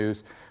over the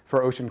news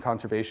for ocean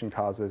conservation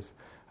causes.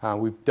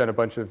 We've done a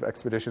bunch of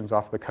expeditions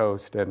off the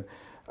coast, and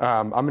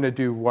I'm going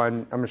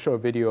to show a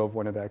video of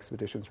one of the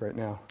expeditions right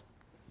now.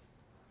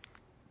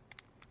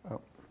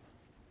 Oh.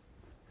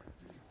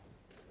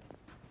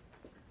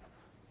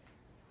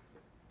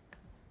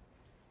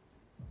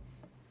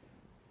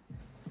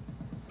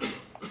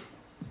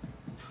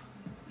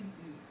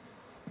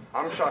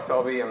 I'm Shah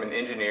Selbe. I'm an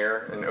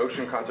engineer, an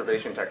ocean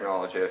conservation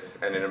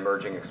technologist, and an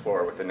emerging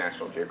explorer with the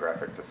National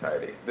Geographic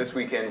Society. This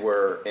weekend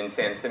we're in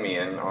San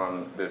Simeon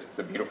on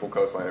the beautiful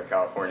coastline of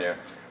California.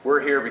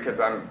 We're here because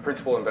I'm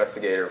principal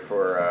investigator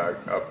for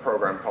a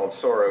program called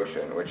Soar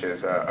Ocean, which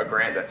is a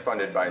grant that's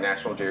funded by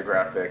National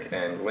Geographic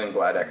and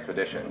Lindblad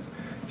Expeditions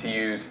to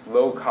use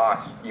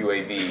low-cost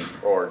UAV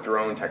or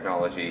drone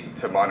technology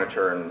to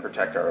monitor and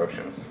protect our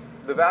oceans.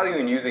 The value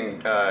in using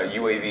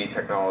UAV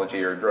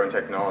technology or drone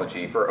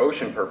technology for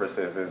ocean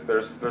purposes is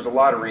there's a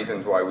lot of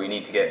reasons why we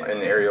need to get an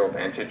aerial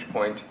vantage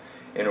point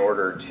in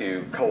order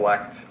to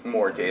collect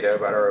more data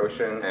about our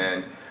ocean.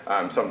 And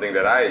something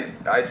that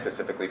I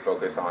specifically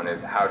focus on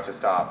is how to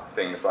stop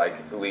things like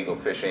illegal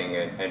fishing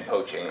and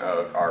poaching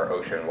of our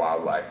ocean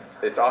wildlife.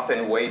 It's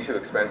often way too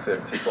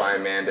expensive to fly a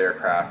manned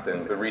aircraft,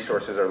 and the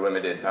resources are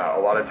limited. A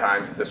lot of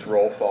times this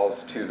role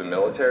falls to the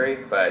military,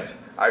 but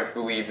I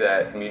believe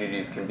that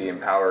communities can be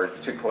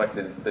empowered to collect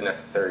the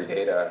necessary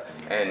data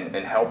and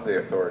help the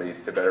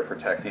authorities to better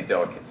protect these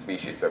delicate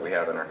species that we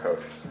have in our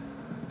coasts.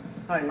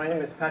 Hi, my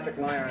name is Patrick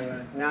Meyer. I'm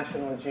a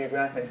National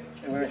Geographic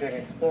Emerging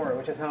Explorer,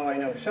 which is how I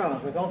know Shah,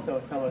 who's also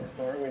a fellow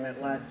explorer. We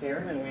met last year,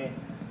 and we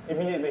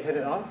immediately hit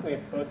it off.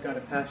 We've both got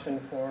a passion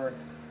for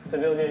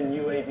civilian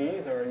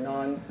UAVs or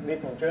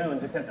non-lethal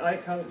drones, except I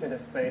come to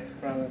this space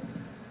from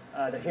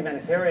the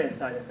humanitarian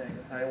side of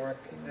things. I work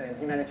in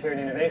humanitarian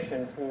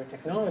innovation through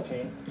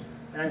technology,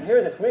 and I'm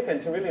here this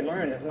weekend to really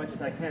learn as much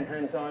as I can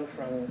hands-on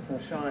from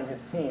Shah and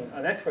his team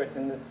of experts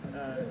in this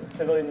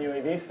civilian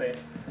UAV space,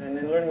 and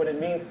then learn what it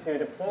means to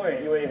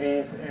deploy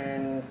UAVs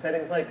in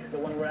settings like the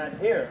one we're at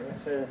here,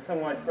 which is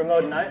somewhat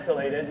remote and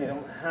isolated. You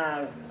don't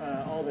have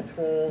all the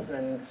tools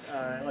and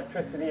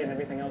electricity and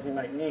everything else you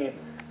might need,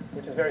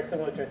 which is very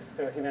similar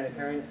to a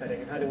humanitarian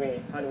setting. And how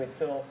do we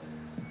still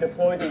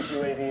deploy these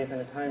UAVs in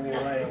a timely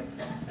way?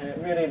 And it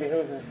really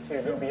behooves us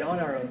to go beyond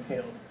our own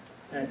field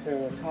and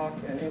to talk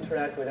and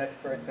interact with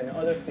experts in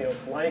other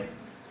fields like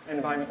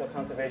environmental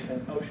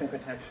conservation, ocean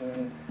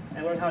protection,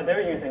 and learn how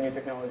they're using new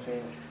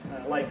technologies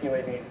like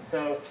UAVs.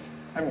 So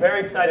I'm very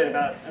excited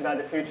about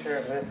the future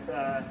of this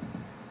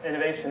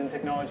innovation and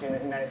technology in the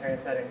humanitarian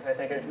settings. I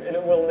think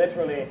it will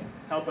literally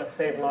help us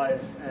save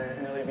lives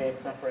and alleviate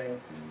suffering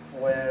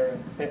where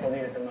people need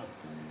it the most.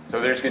 So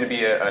there's going to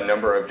be a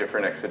number of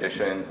different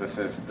expeditions. This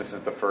is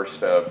the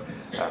first of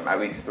at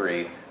least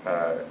 3,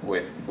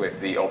 with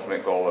the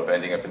ultimate goal of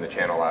ending up in the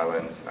Channel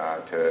Islands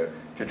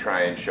to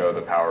try and show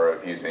the power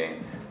of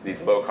using these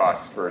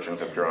low-cost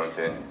versions of drones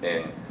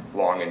in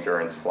long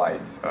endurance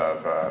flights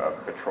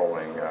of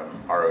patrolling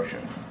our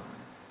oceans.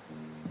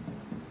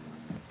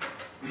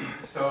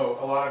 So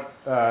a lot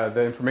of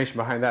the information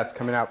behind that's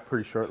coming out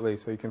pretty shortly,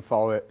 so you can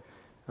follow it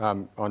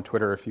on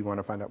Twitter if you want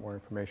to find out more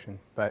information.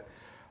 But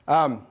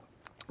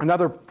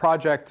another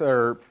project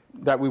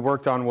that we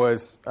worked on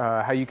was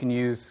how you can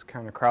use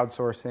kind of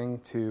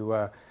crowdsourcing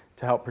to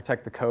to help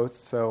protect the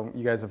coast. So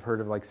you guys have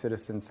heard of like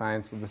citizen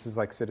science. So this is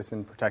like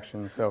citizen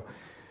protection. So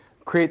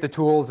create the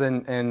tools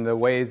and the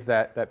ways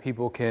that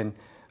people can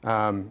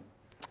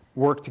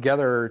work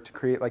together to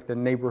create like the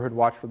neighborhood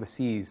watch for the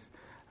seas.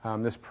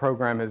 This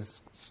program has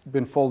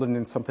been folded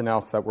into something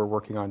else that we're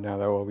working on now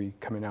that will be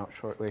coming out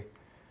shortly.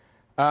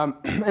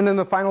 And then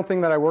the final thing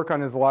that I work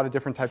on is a lot of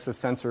different types of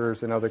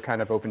sensors and other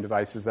kind of open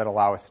devices that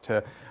allow us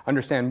to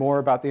understand more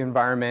about the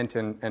environment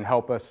and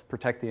help us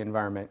protect the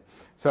environment.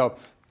 So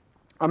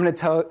I'm going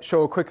to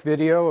show a quick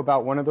video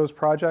about one of those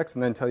projects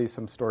and then tell you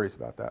some stories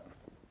about that.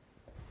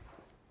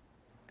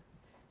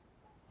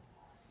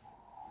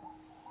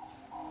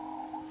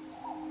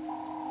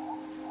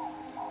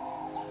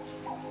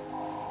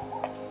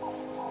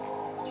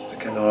 The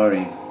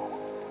Kalahari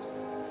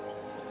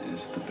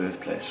is the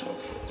birthplace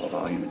of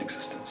our human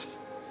existence.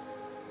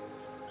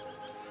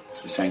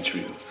 It's the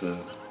sanctuary of the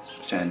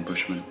sand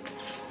bushmen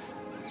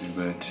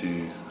who were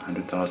to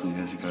 100,000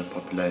 years ago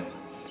populate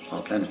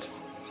our planet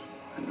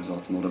and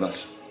result in all of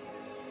us.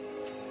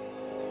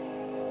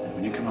 And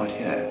when you come out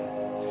here,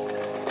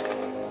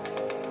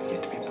 you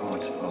get to be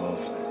part of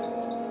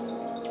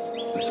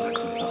the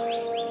cycle of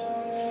life,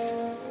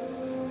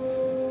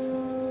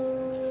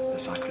 the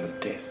cycle of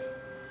death.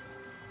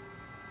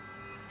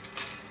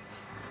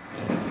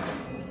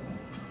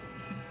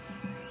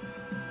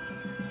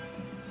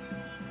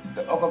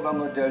 The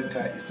Okavango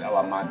Delta is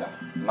our mother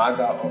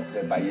of the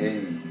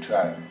Bayei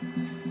tribe.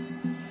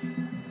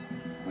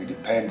 We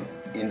depend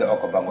in the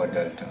Okavango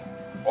Delta.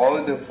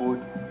 All the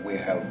food we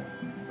have,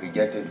 we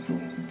get it from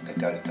the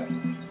Delta.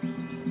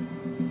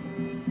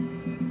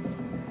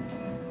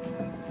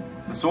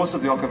 The source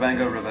of the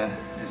Okavango River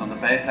is on the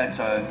Bay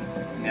Plateau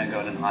in the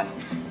Angolan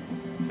highlands.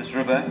 This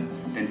river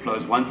then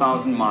flows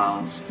 1,000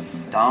 miles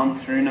down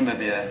through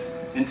Namibia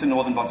into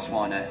northern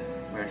Botswana,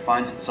 where it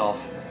finds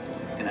itself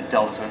in a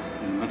delta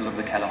in the middle of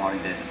the Kalahari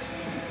Desert.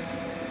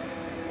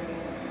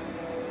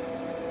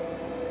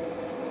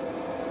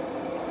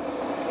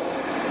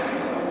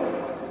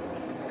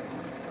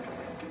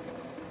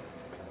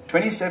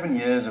 "27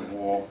 years of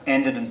war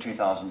ended in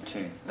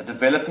 2002. The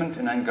development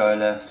in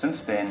Angola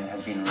since then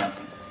has been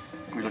rapid.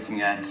 We're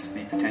looking at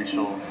the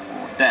potential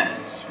for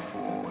dams,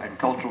 for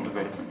agricultural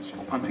developments,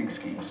 for pumping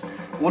schemes.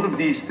 All of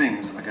these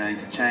things are going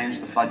to change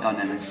the flood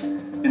dynamic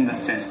in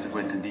this sensitive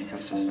wetland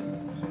ecosystem.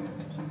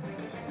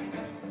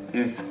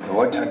 If the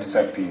water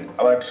disappears,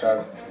 our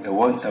tribe, they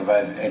won't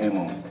survive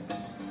anymore.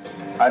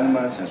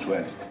 Animals as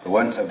well, they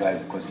won't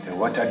survive because they're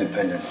water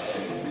dependent.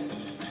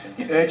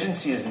 The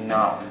urgency is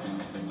now.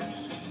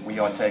 We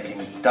are taking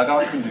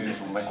dugout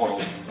canoes or mekoro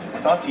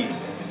with our team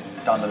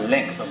down the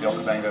length of the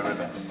Okavango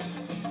River.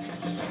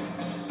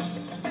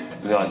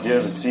 The idea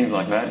of it seems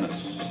like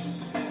madness.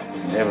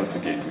 Never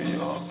forget where you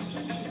are.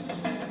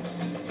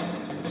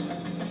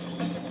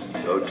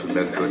 You know, to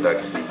make sure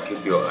that you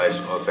keep your eyes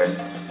open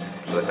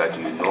so that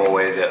you know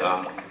where they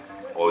are,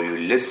 or you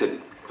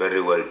listen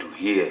very well to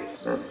hear.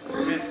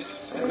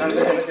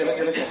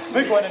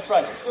 Big one in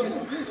front.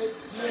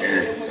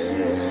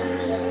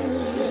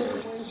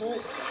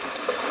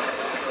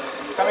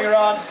 Coming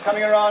around,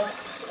 coming around.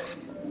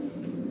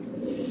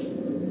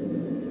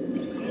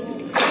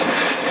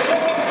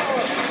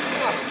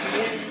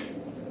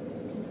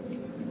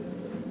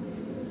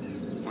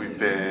 We've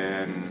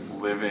been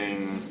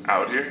living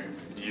out here,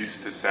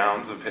 used to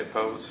sounds of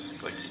hippos,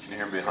 like you can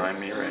hear behind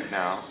me right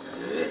now.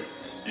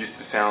 Used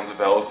to sounds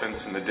of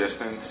elephants in the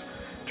distance,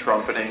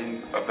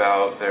 trumpeting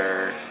about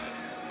their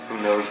who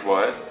knows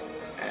what,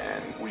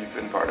 and we've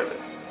been part of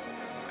it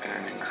in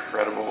an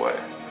incredible way.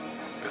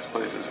 This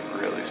place is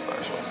really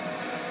special.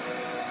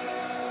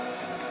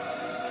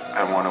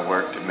 I want to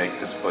work to make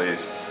this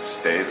place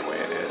stay the way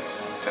it is,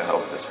 to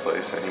help this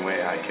place any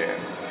way I can.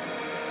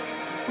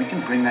 We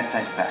can bring that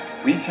place back.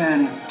 We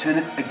can turn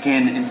it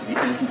again into the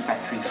elephant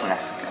factory for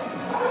Africa.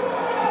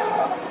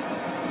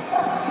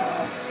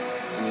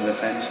 In the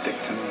famous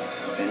dictum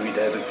of Henry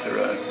David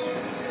Thoreau,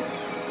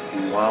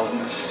 in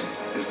wildness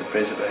is the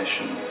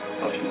preservation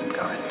of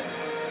humankind.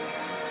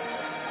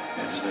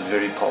 It is the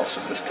very pulse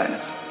of this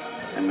planet.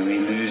 And when we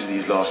lose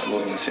these last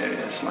wilderness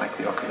areas like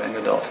the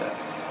Okavango Delta,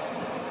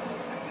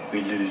 we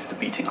lose the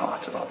beating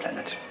heart of our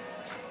planet.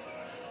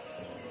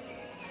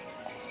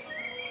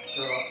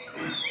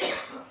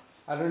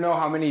 I don't know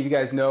how many of you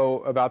guys know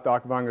about the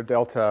Okavango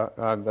Delta.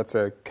 That's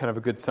a kind of a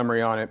good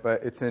summary on it,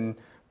 but it's in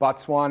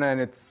Botswana,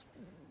 and it's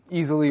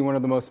easily one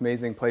of the most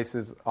amazing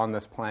places on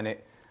this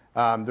planet.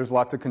 There's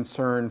lots of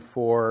concern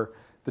for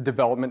the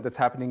development that's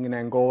happening in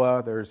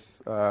Angola.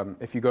 There's,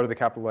 if you go to the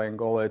capital of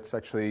Angola, it's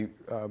actually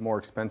more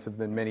expensive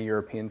than many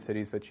European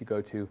cities that you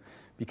go to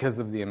because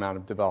of the amount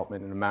of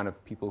development and amount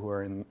of people who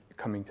are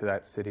coming to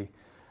that city.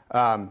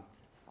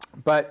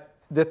 But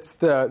this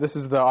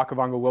is the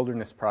Okavango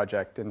Wilderness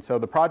Project. And so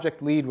the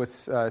project lead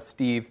was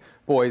Steve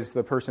Boys,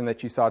 the person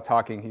that you saw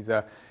talking. He's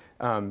a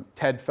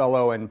TED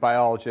fellow and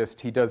biologist.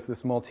 He does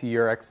this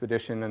multi-year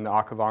expedition in the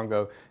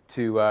Okavango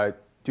to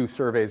do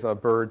surveys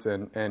of birds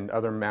and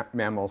other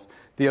mammals.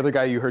 The other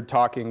guy you heard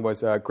talking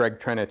was Greg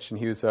Trenich, and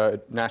he was a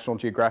National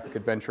Geographic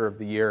Adventurer of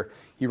the Year.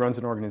 He runs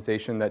an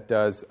organization that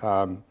does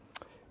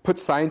put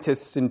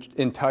scientists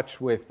in touch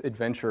with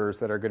adventurers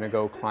that are going to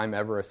go climb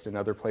Everest and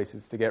other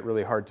places to get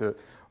really hard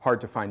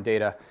to find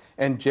data.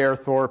 And J.R.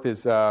 Thorpe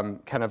is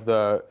kind of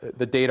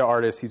the data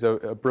artist. He's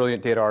a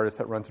brilliant data artist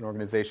that runs an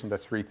organization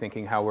that's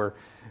rethinking how we're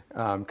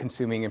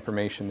consuming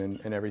information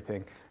and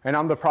everything. And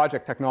I'm the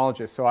project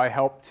technologist, so I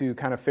help to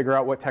kind of figure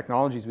out what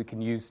technologies we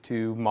can use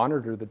to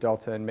monitor the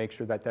delta and make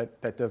sure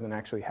that doesn't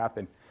actually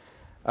happen.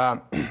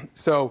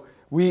 So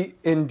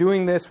in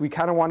doing this, we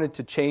kind of wanted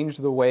to change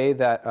the way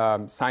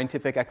that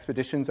scientific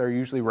expeditions are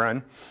usually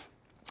run.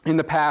 In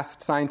the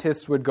past,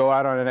 scientists would go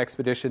out on an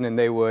expedition and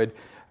they would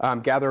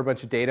gather a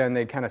bunch of data and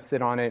they'd kind of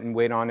sit on it and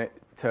wait on it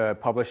to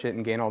publish it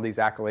and gain all these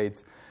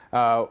accolades.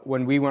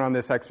 When we went on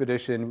this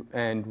expedition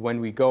and when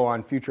we go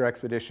on future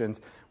expeditions,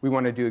 we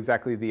want to do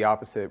exactly the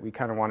opposite. We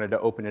kind of wanted to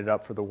open it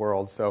up for the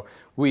world. So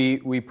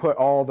we put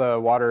all the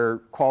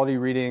water quality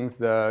readings,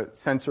 the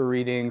sensor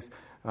readings,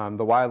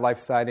 the wildlife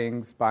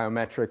sightings,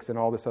 biometrics, and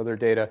all this other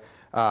data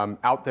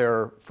out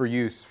there for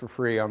use for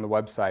free on the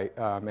website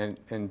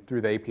and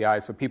through the API,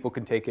 so people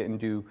can take it and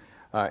do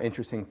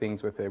interesting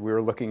things with it. We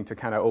were looking to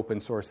kind of open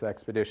source the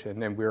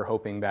expedition, and we were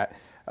hoping that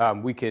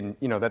we can,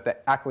 that the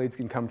accolades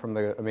can come from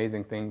the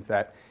amazing things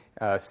that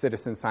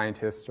citizen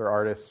scientists or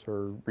artists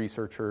or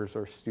researchers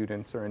or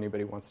students or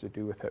anybody wants to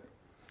do with it.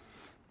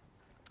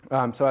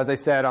 So as I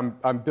said,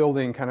 I'm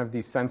building kind of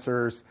these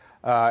sensors,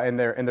 and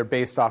they're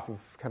based off of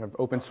kind of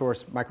open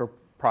source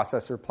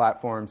microprocessor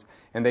platforms,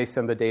 and they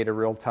send the data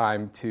real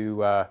time to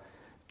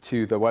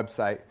the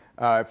website.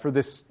 For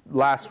this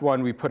last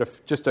one, we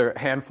put just a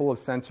handful of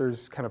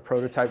sensors, kind of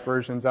prototype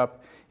versions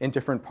up in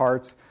different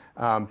parts.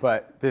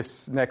 But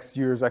this next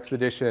year's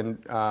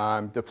expedition,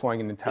 I'm deploying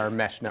an entire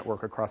mesh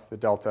network across the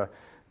delta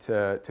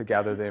to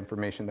gather the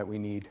information that we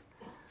need.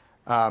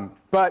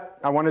 But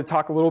I want to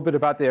talk a little bit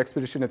about the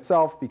expedition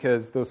itself,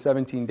 because those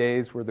 17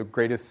 days were the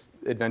greatest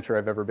adventure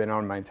I've ever been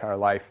on in my entire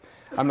life.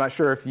 I'm not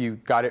sure if you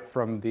got it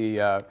from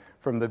the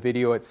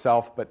video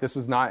itself, but this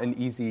was not an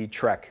easy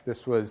trek.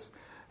 This was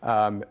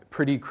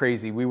pretty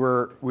crazy. We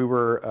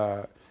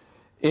were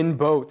in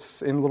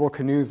boats, in little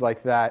canoes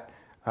like that,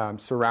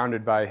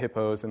 surrounded by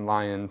hippos and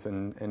lions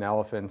and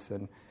elephants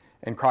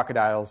and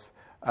crocodiles,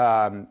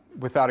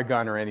 without a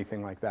gun or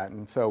anything like that.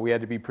 And so we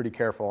had to be pretty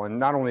careful. And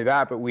not only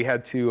that, but we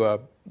had to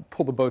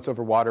pull the boats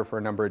over water for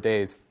a number of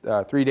days.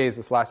 3 days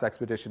this last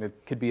expedition.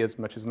 It could be as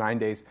much as 9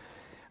 days.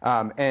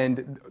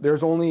 And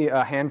there's only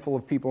a handful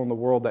of people in the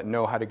world that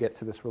know how to get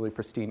to this really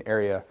pristine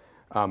area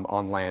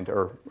on land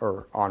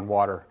or on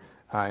water.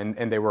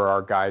 And they were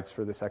our guides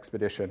for this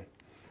expedition.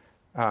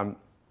 While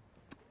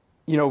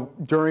we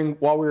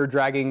were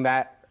dragging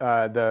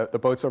the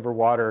boats over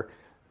water,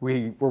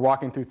 we were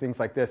walking through things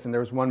like this, and there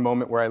was one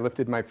moment where I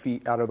lifted my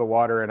feet out of the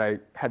water and I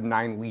had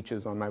 9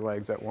 leeches on my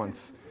legs at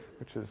once,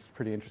 which is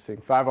pretty interesting.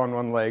 5 on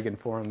one leg and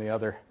 4 on the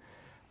other.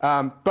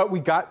 But we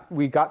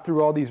got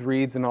through all these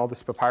reeds and all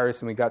this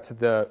papyrus, and we got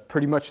to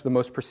pretty much the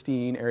most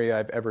pristine area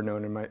I've ever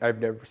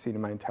seen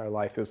in my entire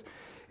life.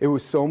 It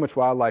was so much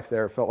wildlife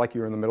there. It felt like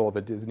you were in the middle of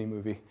a Disney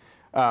movie.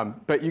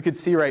 But you could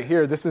see right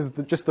here, this is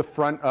just the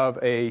front of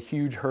a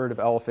huge herd of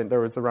elephant.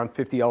 There was around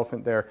 50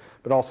 elephant there.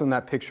 But also in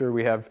that picture,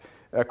 we have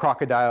a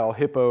crocodile,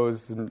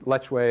 hippos, and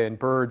lechwe, and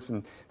birds.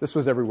 And this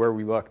was everywhere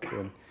we looked.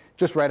 And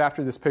just right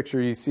after this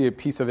picture, you see a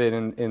piece of it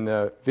in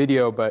the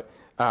video. But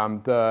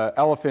the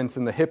elephants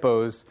and the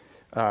hippos,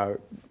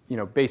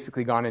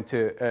 basically gone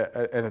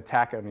into an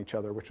attack on each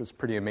other, which was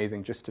pretty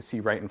amazing just to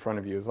see right in front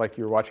of you. It was like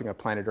you were watching a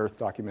Planet Earth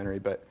documentary,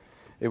 but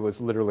it was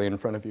literally in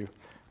front of you.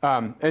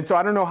 And so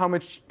I don't know how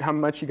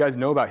much you guys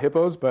know about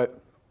hippos,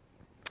 but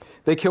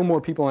they kill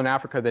more people in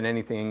Africa than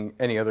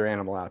any other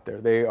animal out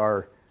there. They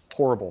are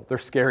horrible. They're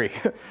scary.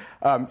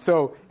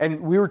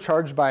 And we were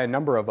charged by a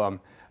number of them.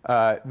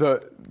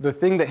 The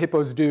thing that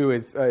hippos do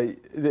is,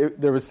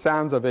 there was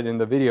sounds of it in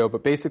the video,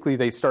 but basically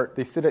they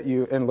sit at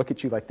you and look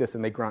at you like this,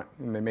 and they grunt,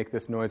 and they make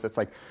this noise that's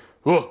like,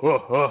 oh,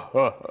 oh,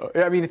 oh,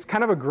 oh. I mean, it's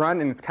kind of a grunt,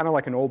 and it's kind of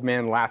like an old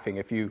man laughing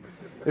if you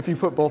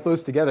put both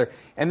those together.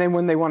 And then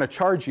when they want to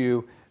charge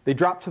you, they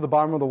drop to the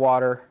bottom of the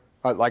water,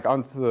 like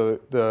onto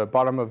the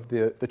bottom of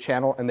the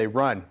channel, and they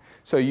run.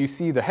 So you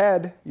see the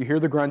head, you hear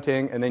the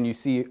grunting, and then you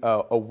see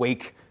a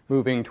wake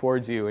moving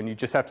towards you, and you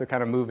just have to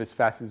kind of move as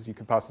fast as you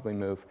could possibly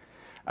move.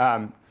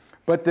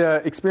 But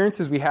the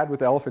experiences we had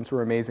with elephants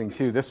were amazing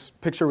too. This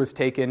picture was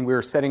taken, we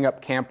were setting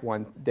up camp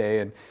one day,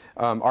 and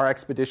our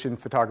expedition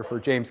photographer,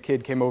 James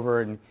Kidd, came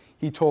over and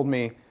he told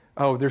me,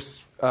 oh,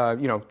 there's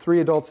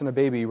 3 adults and a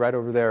baby right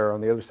over there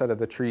on the other side of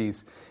the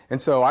trees.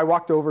 And so I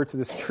walked over to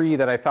this tree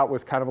that I thought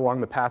was kind of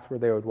along the path where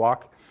they would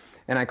walk,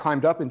 and I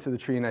climbed up into the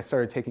tree and I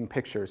started taking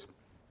pictures.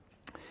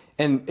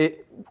 And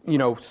it,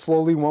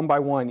 slowly, one by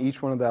one,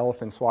 each one of the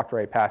elephants walked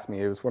right past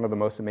me. It was one of the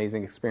most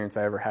amazing experiences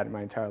I ever had in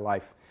my entire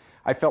life.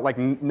 I felt like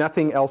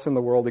nothing else in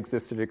the world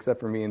existed except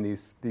for me and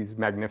these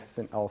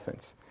magnificent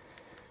elephants.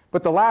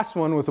 But the last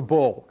one was a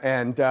bull,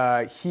 and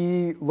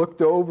he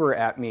looked over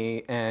at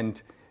me and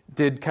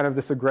did kind of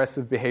this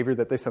aggressive behavior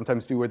that they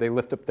sometimes do where they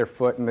lift up their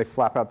foot and they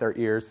flap out their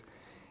ears.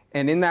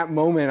 And in that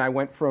moment, I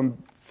went from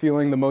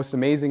feeling the most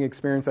amazing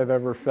experience I've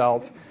ever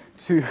felt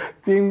to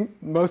being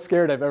most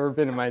scared I've ever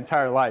been in my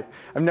entire life.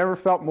 I've never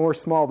felt more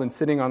small than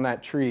sitting on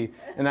that tree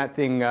and that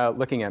thing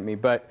looking at me.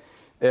 But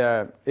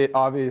it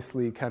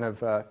obviously kind of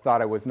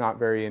thought I was not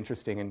very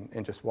interesting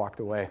and just walked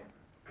away.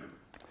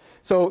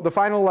 So the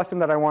final lesson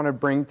that I want to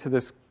bring to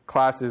this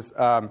class is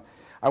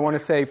I want to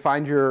say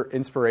find your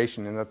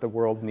inspiration and that the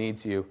world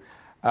needs you.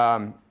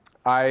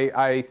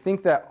 I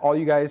think that all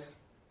you guys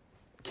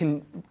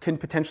can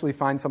potentially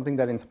find something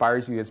that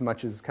inspires you as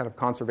much as kind of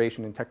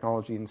conservation and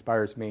technology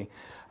inspires me.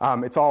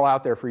 It's all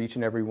out there for each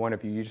and every one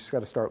of you. You just got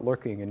to start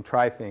looking and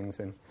try things.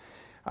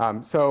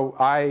 And so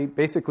I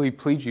basically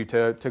plead you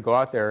to go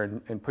out there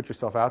and put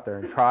yourself out there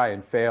and try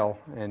and fail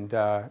and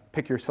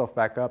pick yourself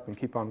back up and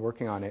keep on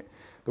working on it.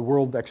 The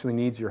world actually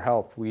needs your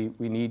help. We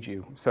need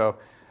you. So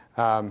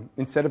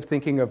instead of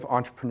thinking of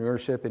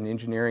entrepreneurship and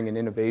engineering and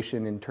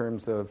innovation in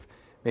terms of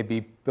maybe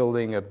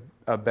building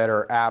a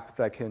better app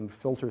that can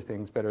filter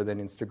things better than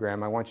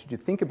Instagram, I want you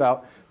to think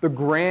about the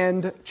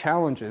grand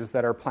challenges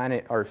that our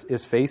planet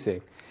is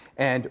facing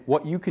and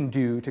what you can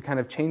do to kind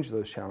of change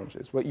those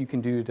challenges, what you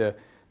can do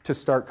to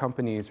start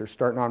companies or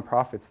start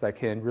nonprofits that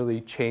can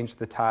really change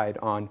the tide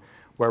on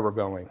where we're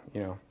going,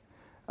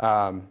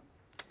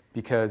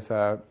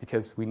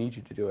 because we need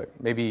you to do it.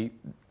 Maybe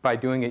by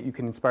doing it, you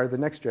can inspire the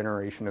next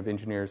generation of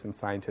engineers and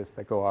scientists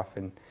that go off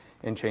and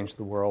change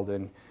the world.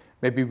 And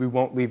maybe we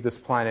won't leave this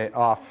planet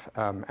off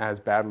as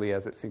badly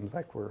as it seems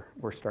like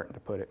we're starting to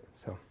put it.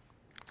 So,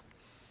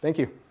 thank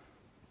you.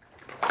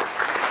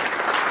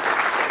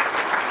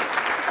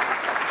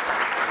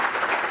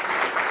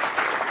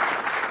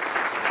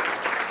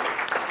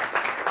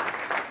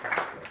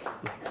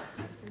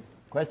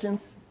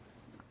 Questions?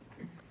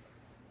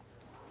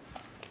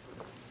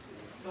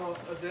 So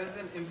there's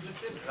an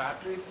implicit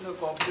rat race in the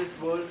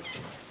corporate world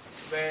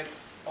where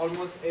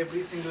almost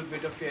every single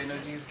bit of your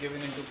energy is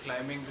given into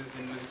climbing this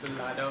invisible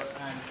ladder,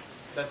 and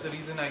that's the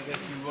reason I guess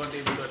you weren't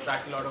able to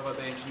attract a lot of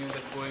other engineers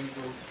that are going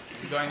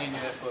to join in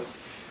your efforts.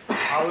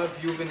 How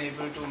have you been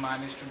able to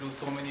manage to do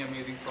so many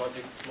amazing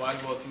projects while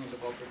working in the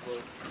corporate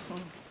world?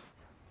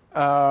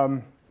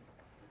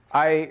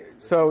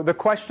 So the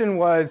question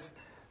was,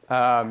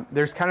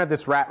 there's kind of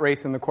this rat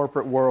race in the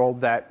corporate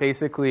world that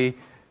basically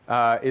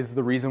is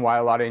the reason why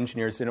a lot of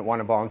engineers didn't want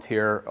to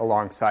volunteer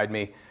alongside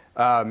me.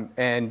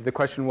 And the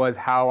question was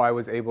how I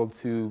was able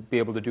to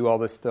do all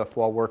this stuff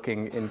while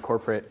working in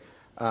corporate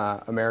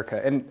America.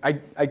 And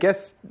I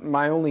guess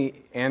my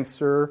only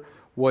answer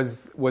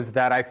was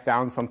that I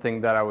found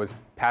something that I was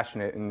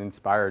passionate and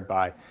inspired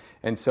by.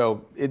 And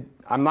so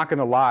I'm not going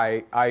to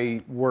lie,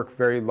 I work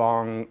very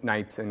long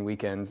nights and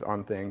weekends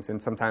on things,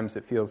 and sometimes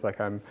it feels like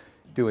I'm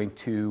doing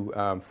two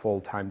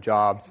full-time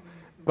jobs.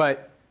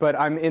 But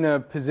I'm in a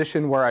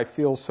position where I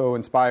feel so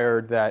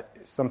inspired that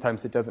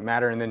sometimes it doesn't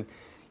matter. And then,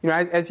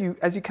 as you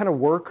kind of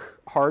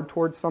work hard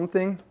towards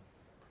something,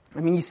 I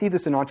mean, you see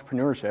this in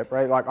entrepreneurship,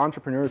 right? Like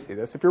entrepreneurs see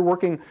this. If you're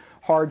working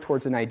hard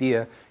towards an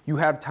idea, you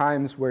have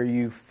times where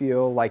you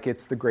feel like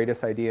it's the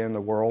greatest idea in the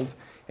world,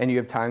 and you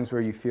have times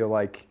where you feel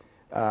like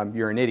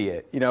you're an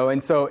idiot,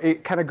 And so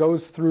it kind of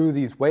goes through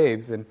these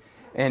waves, and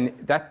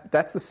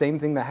that's the same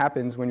thing that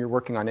happens when you're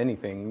working on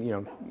anything,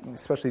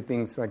 especially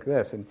things like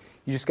this. And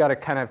you just got to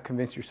kind of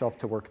convince yourself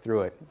to work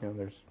through it.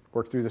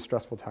 Work through the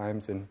stressful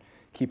times and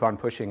keep on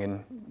pushing,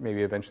 and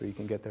maybe eventually you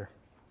can get there.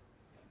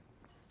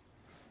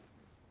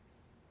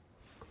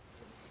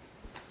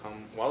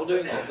 While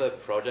doing all the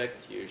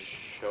project you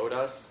showed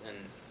us in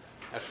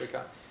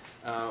Africa,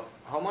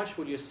 how much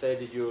would you say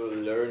did you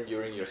learn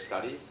during your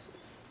studies,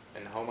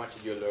 and how much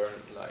did you learn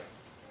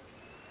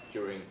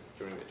during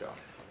the job?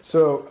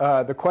 So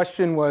the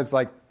question was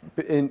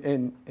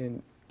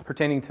in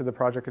pertaining to the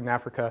project in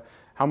Africa,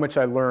 how much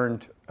I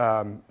learned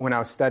when I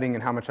was studying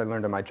and how much I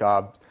learned in my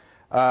job.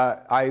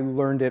 I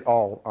learned it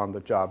all on the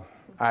job.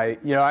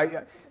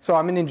 So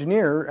I'm an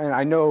engineer, and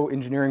I know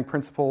engineering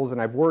principles,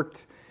 and I've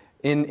worked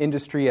in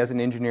industry as an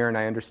engineer, and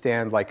I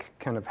understand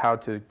kind of how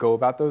to go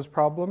about those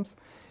problems.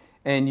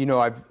 And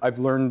I've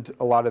learned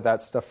a lot of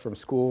that stuff from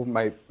school.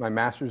 My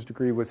master's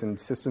degree was in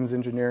systems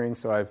engineering,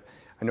 so I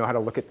know how to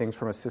look at things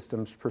from a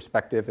systems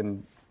perspective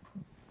and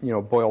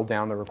boil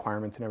down the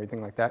requirements and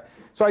everything like that.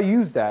 So I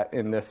use that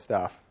in this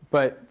stuff.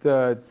 But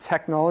the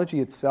technology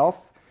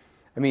itself,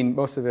 I mean,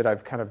 most of it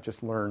I've kind of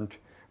just learned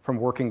from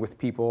working with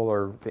people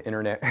or the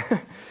internet.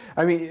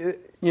 I mean,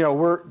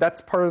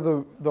 that's part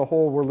of the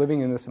whole, we're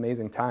living in this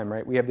amazing time,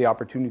 right? We have the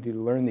opportunity to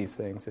learn these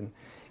things. And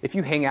if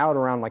you hang out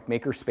around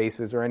maker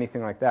spaces or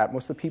anything like that,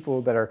 most of the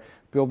people that are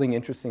building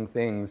interesting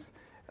things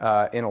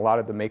in a lot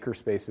of the maker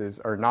spaces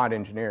are not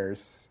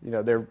engineers.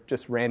 They're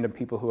just random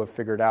people who have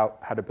figured out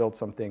how to build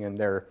something, and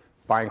they're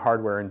buying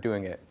hardware and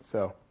doing it.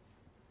 So.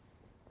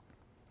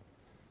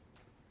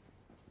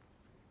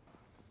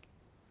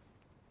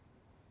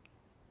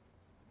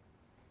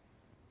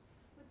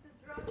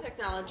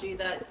 Technology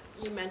that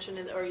you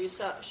mentioned or you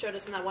showed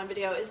us in that one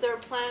video, is there a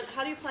plan?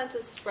 How do you plan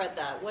to spread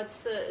that?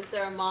 Is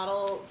there a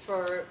model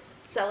for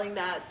selling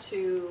that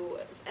to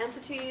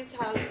entities?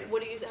 How do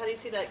you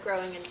see that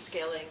growing and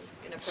scaling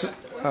in a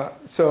productive way?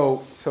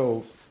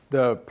 So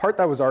the part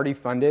that was already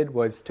funded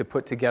was to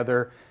put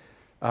together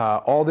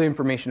all the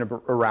information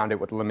around it,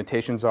 what the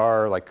limitations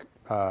are, like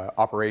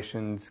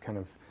operations, kind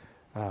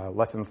of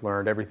lessons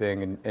learned,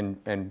 everything,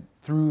 and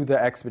through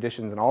the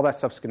expeditions and all that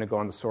stuff's going to go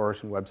on the Solar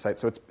Ocean website.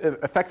 So it's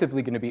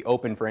effectively going to be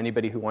open for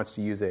anybody who wants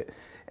to use it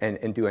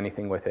and do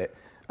anything with it.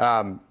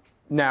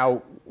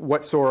 Now,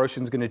 what Solar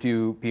Ocean's going to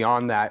do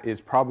beyond that is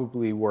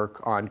probably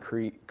work on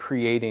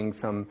creating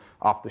some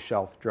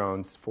off-the-shelf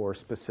drones for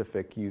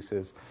specific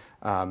uses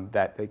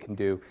that they can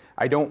do.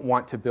 I don't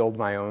want to build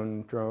my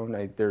own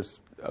drone. There's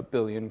a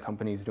billion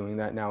companies doing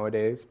that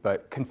nowadays,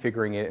 but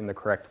configuring it in the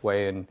correct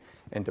way and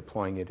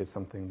deploying it is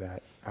something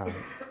that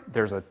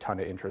there's a ton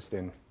of interest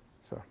in.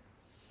 So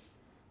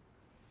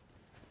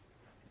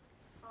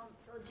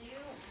do you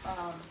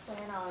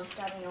plan on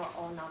starting your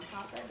own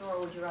nonprofit, or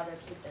would you rather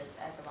keep this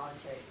as a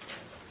volunteer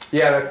experience?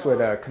 Yeah, that's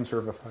what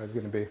Conserve is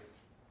going to be.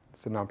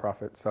 It's a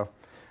nonprofit. So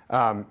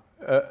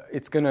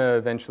it's going to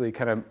eventually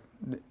kind of,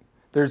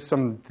 there's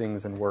some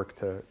things in work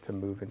to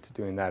move into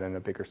doing that in a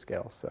bigger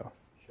scale. So.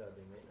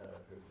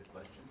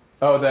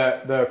 Oh,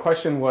 the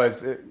question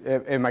was,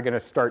 am I going to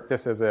start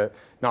this as a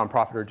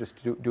nonprofit or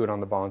just do it on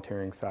the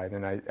volunteering side?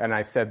 And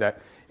I said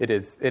that it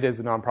is a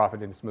nonprofit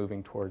and it's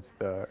moving towards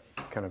the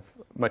kind of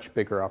much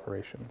bigger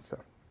operation. So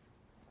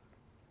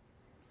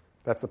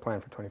that's the plan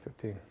for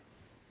 2015.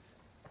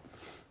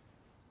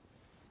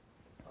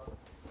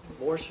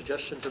 More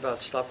suggestions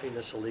about stopping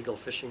this illegal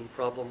fishing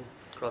problem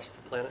across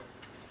the planet?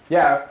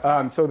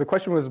 Yeah. So the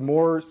question was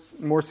more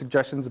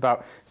suggestions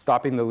about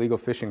stopping the illegal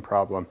fishing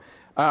problem.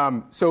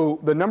 So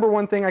the number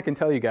one thing I can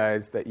tell you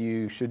guys that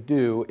you should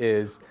do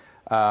is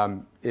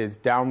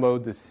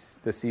download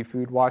the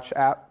Seafood Watch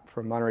app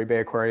from Monterey Bay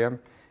Aquarium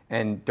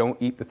and don't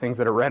eat the things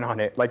that are red on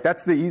it. Like,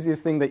 that's the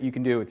easiest thing that you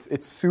can do.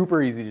 It's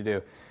super easy to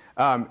do.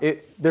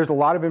 There's a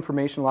lot of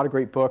information, a lot of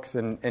great books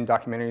and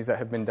documentaries that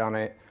have been done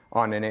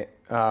in it.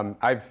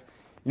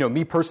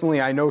 Me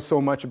personally, I know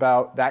so much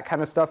about that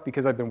kind of stuff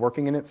because I've been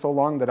working in it so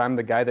long that I'm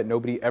the guy that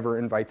nobody ever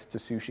invites to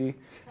sushi.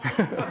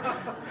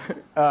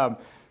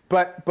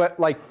 But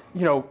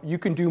you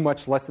can do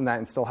much less than that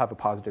and still have a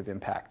positive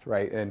impact,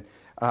 right? And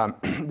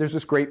there's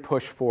this great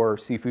push for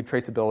seafood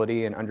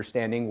traceability and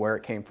understanding where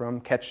it came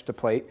from, catch to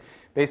plate,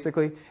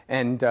 basically.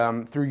 And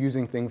through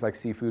using things like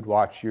Seafood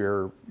Watch,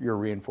 you're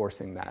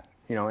reinforcing that,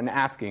 and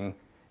asking.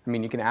 I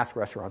mean, you can ask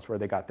restaurants where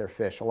they got their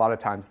fish. A lot of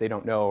times they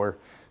don't know, or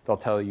they'll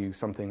tell you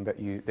something that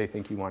they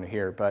think you want to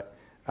hear. But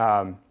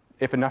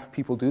if enough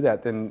people do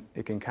that, then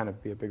it can kind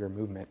of be a bigger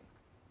movement.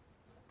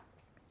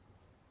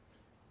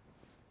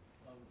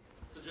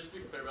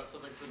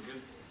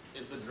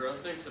 Is the drone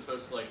thing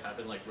supposed to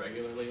happen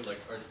regularly?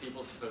 Are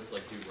people supposed to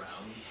do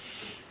rounds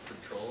to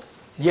patrol?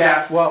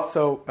 Yeah, well,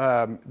 so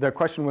the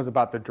question was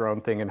about the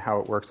drone thing and how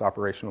it works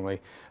operationally.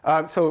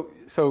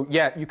 So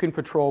yeah, you can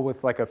patrol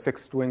with a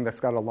fixed wing that's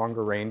got a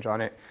longer range on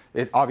it.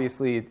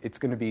 Obviously, it's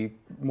going to be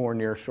more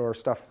near shore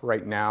stuff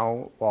right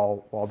now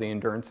while the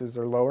endurances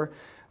are lower.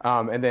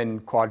 And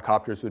then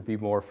quadcopters would be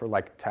more for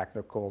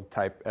technical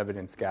type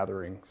evidence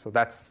gathering. So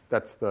that's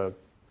the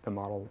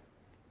model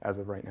as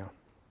of right now.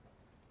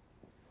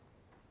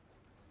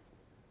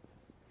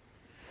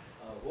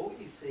 What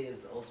would you say is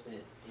the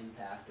ultimate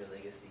impact or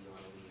legacy you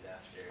want to leave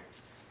after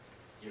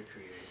your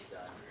career is done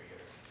or your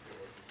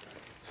work is done?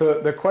 So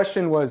the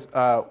question was,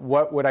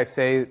 what would I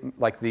say,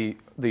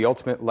 the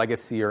ultimate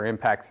legacy or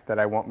impact that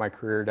I want my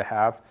career to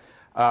have?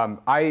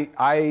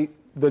 The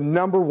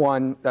number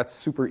one, that's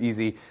super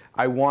easy.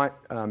 I want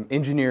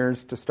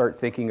engineers to start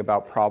thinking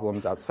about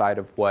problems outside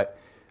of what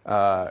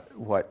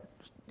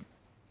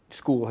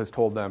school has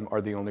told them are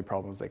the only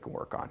problems they can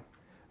work on.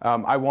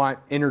 I want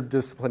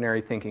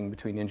interdisciplinary thinking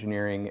between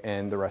engineering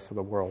and the rest of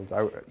the world.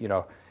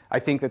 I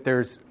think that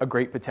there's a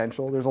great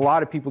potential. There's a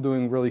lot of people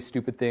doing really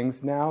stupid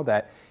things now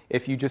that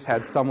if you just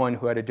had someone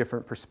who had a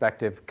different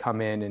perspective come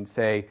in and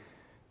say,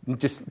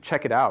 just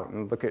check it out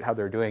and look at how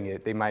they're doing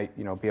it, they might,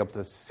 be able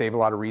to save a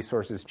lot of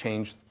resources,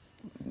 change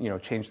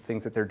the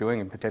things that they're doing,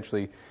 and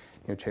potentially,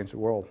 change the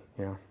world.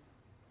 I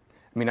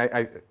mean,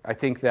 I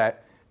think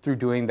that through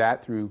doing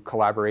that, through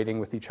collaborating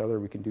with each other,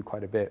 we can do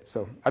quite a bit.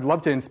 So I'd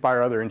love to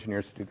inspire other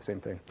engineers to do the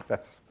same thing.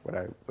 That's what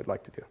I would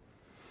like to do.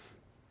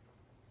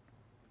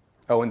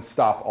 Oh, and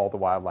stop all the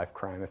wildlife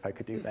crime if I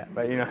could do that.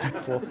 But,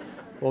 that's a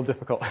little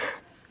difficult.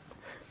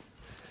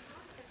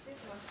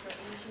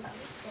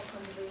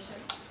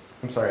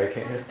 I'm sorry, I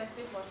can't hear. How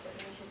effective was your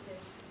initiative?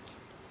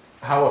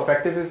 How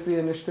effective is the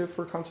initiative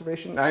for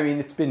conservation? I mean,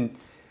 it's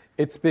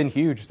been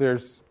huge.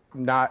 There's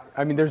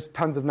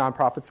tons of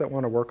nonprofits that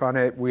want to work on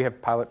it. We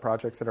have pilot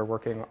projects that are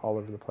working all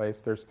over the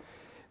place.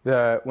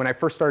 When I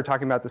first started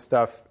talking about this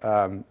stuff,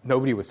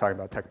 nobody was talking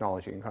about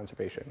technology and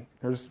conservation.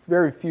 There's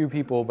very few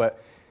people,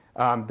 but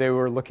they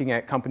were looking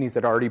at companies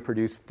that already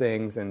produced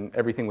things, and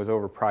everything was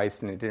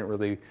overpriced, and it didn't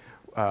really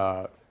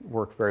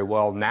work very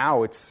well.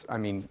 Now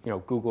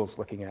Google's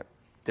looking at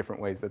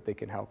different ways that they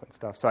can help and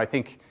stuff. So I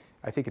think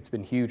it's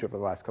been huge over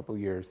the last couple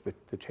of years,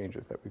 the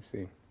changes that we've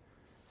seen.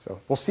 So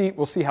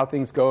we'll see how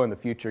things go in the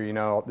future. You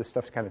know, this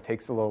stuff kind of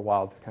takes a little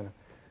while to kind of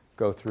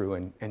go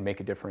through and make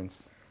a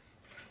difference.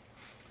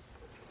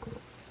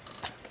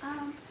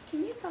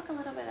 Can you talk a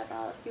little bit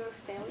about your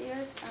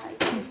failures?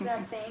 It seems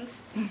that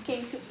things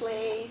came to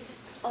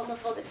place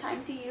almost all the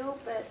time to you,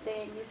 but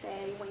then you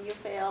say when you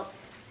fail,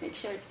 make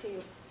sure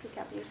to pick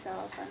up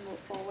yourself and move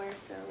forward.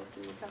 So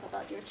can you talk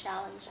about your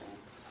challenge?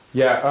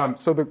 Yeah,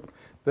 so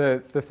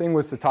the thing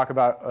was to talk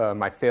about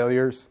my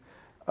failures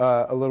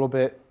a little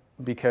bit,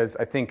 because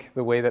I think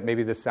the way that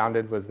maybe this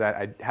sounded was that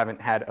I haven't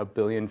had a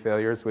billion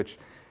failures, which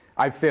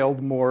I've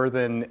failed more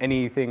than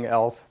anything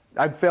else.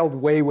 I've failed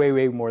way, way,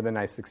 way more than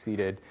I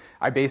succeeded.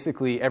 I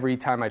basically, every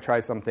time I try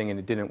something and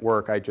it didn't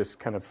work, I just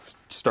kind of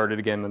started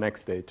again the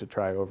next day to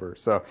try over.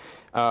 So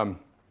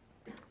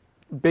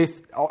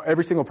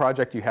every single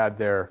project you had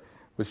there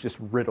was just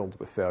riddled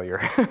with failure.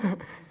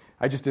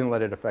 I just didn't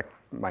let it affect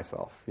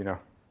myself, you know.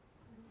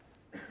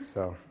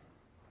 So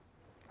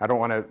I don't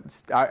want to,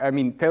 I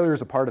mean, failure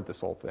is a part of this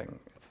whole thing.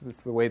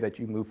 It's the way that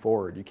you move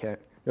forward. You can't,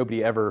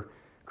 nobody ever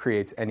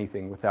creates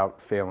anything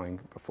without failing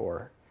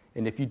before.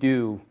 And if you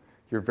do,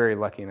 you're very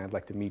lucky, and I'd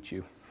like to meet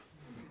you.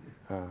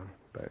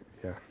 But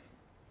yeah.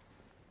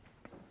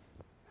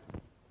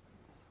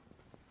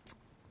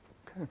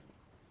 Okay.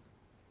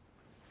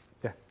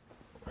 Yeah.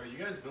 Are you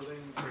guys building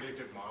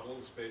predictive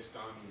models based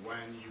on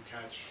when you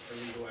catch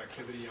illegal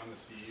activity on the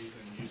seas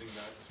and using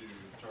that to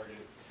target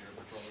your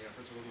patrolling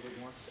efforts a little bit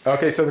more?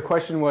 Okay, so the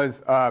question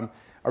was, are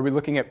we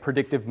looking at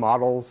predictive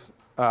models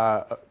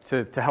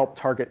to help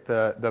target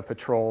the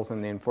patrols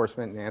and the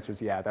enforcement? And the answer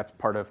is yeah, that's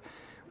part of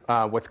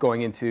what's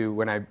going into,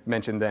 when I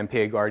mentioned the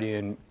MPA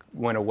Guardian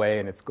went away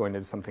and it's going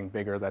into something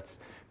bigger, that's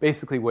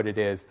basically what it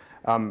is.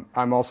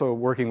 I'm also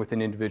working with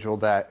an individual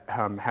that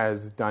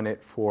has done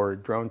it for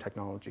drone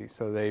technology.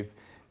 So they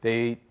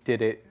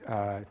did it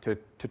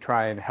to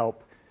try and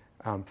help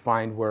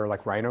find where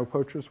like rhino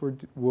poachers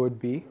would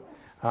be.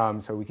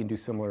 So we can do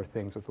similar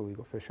things with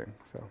illegal fishing.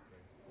 So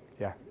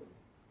yeah.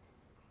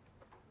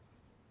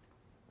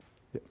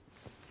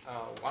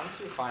 Once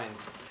you find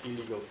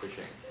illegal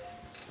fishing,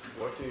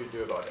 what do you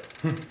do about it?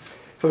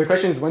 So the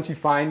question is, once you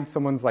find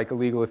someone's like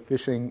illegal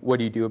fishing, what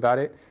do you do about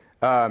it?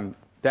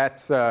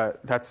 That's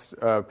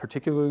a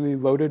particularly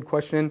loaded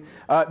question.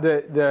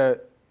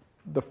 The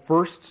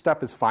first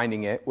step is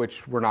finding it,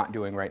 which we're not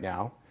doing right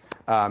now.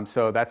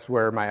 So that's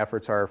where my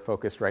efforts are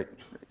focused right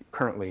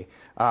currently.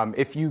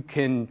 If you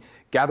can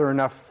gather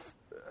enough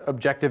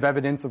objective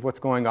evidence of what's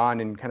going on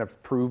and kind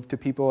of prove to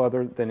people,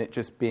 other than it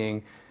just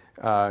being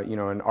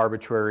an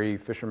arbitrary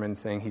fisherman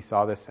saying he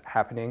saw this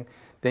happening,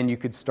 then you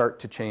could start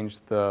to change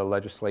the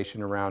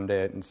legislation around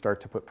it and start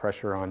to put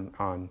pressure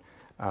on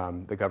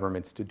the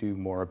governments to do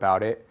more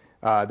about it.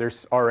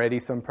 There's already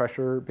some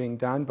pressure being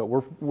done, but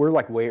we're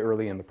like way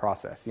early in the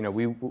process. You know,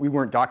 we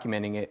weren't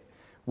documenting it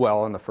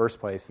well in the first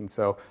place, and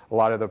so a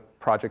lot of the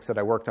projects that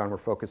I worked on were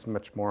focused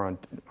much more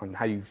on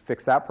how you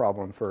fix that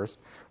problem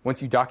first.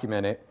 Once you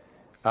document it,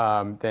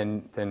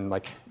 then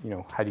like, you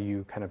know, how do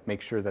you kind of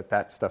make sure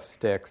that stuff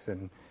sticks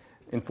and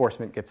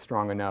enforcement gets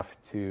strong enough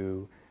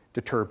to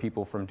deter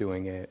people from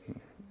doing it and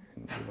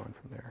move on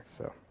from there.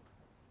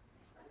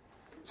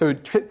 So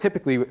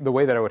typically the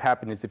way that it would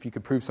happen is if you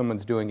could prove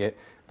someone's doing it,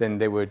 then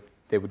they would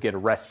get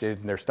arrested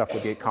and their stuff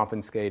would get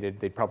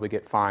confiscated. They'd probably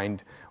get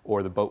fined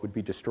or the boat would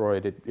be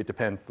destroyed. It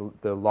depends.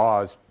 The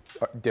laws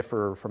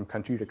differ from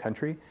country to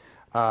country.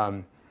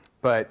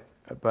 But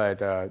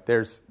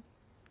there's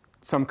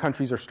some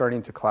countries are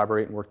starting to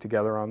collaborate and work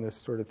together on this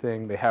sort of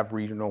thing. They have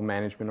regional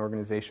management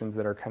organizations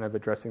that are kind of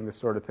addressing this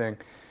sort of thing.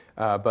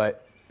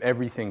 But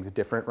everything's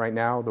different right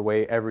now. The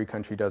way every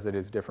country does it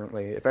is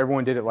differently. If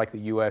everyone did it like the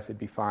U.S., it'd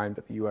be fine,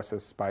 but the U.S.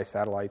 has spy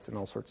satellites and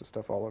all sorts of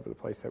stuff all over the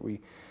place that we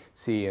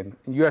see. And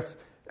the U.S.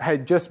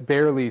 had just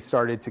barely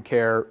started to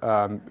care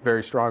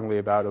very strongly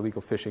about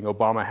illegal fishing.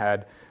 Obama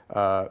had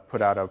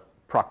put out a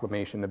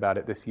proclamation about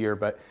it this year,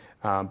 but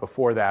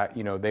before that,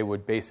 you know, they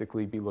would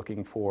basically be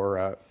looking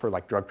for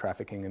like drug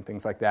trafficking and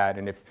things like that.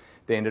 And if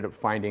they ended up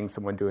finding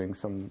someone doing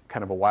some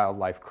kind of a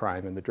wildlife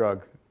crime in the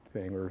drug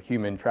thing or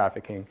human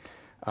trafficking,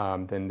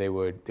 then they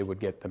would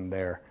get them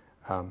there.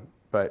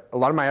 But a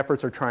lot of my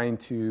efforts are trying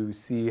to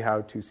see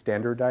how to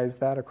standardize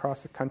that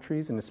across the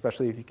countries, and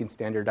especially if you can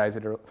standardize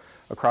it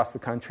across the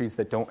countries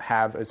that don't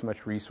have as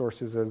much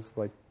resources as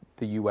like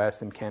the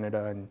U.S. and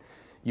Canada and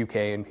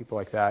U.K. and people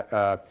like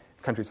that,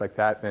 countries like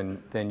that,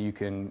 then you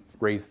can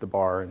raise the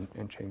bar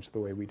and change the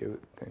way we do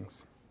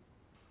things.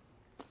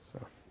 So.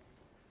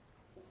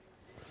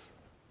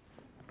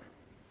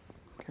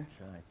 Okay.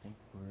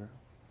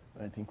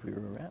 I think we were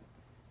a wrap.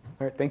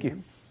 All right, thank you. We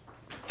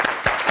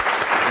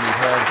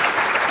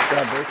have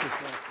John Basis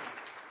next.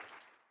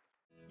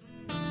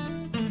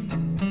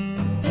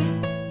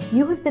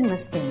 You have been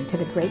listening to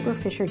the Draper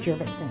Fisher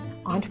Jurvetson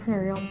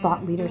Entrepreneurial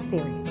Thought Leader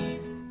Series,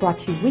 brought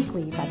to you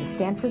weekly by the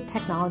Stanford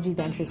Technology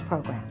Ventures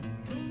Program.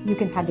 You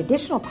can find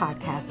additional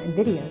podcasts and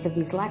videos of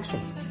these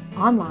lectures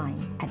online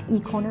at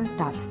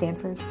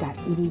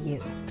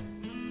ecorner.stanford.edu.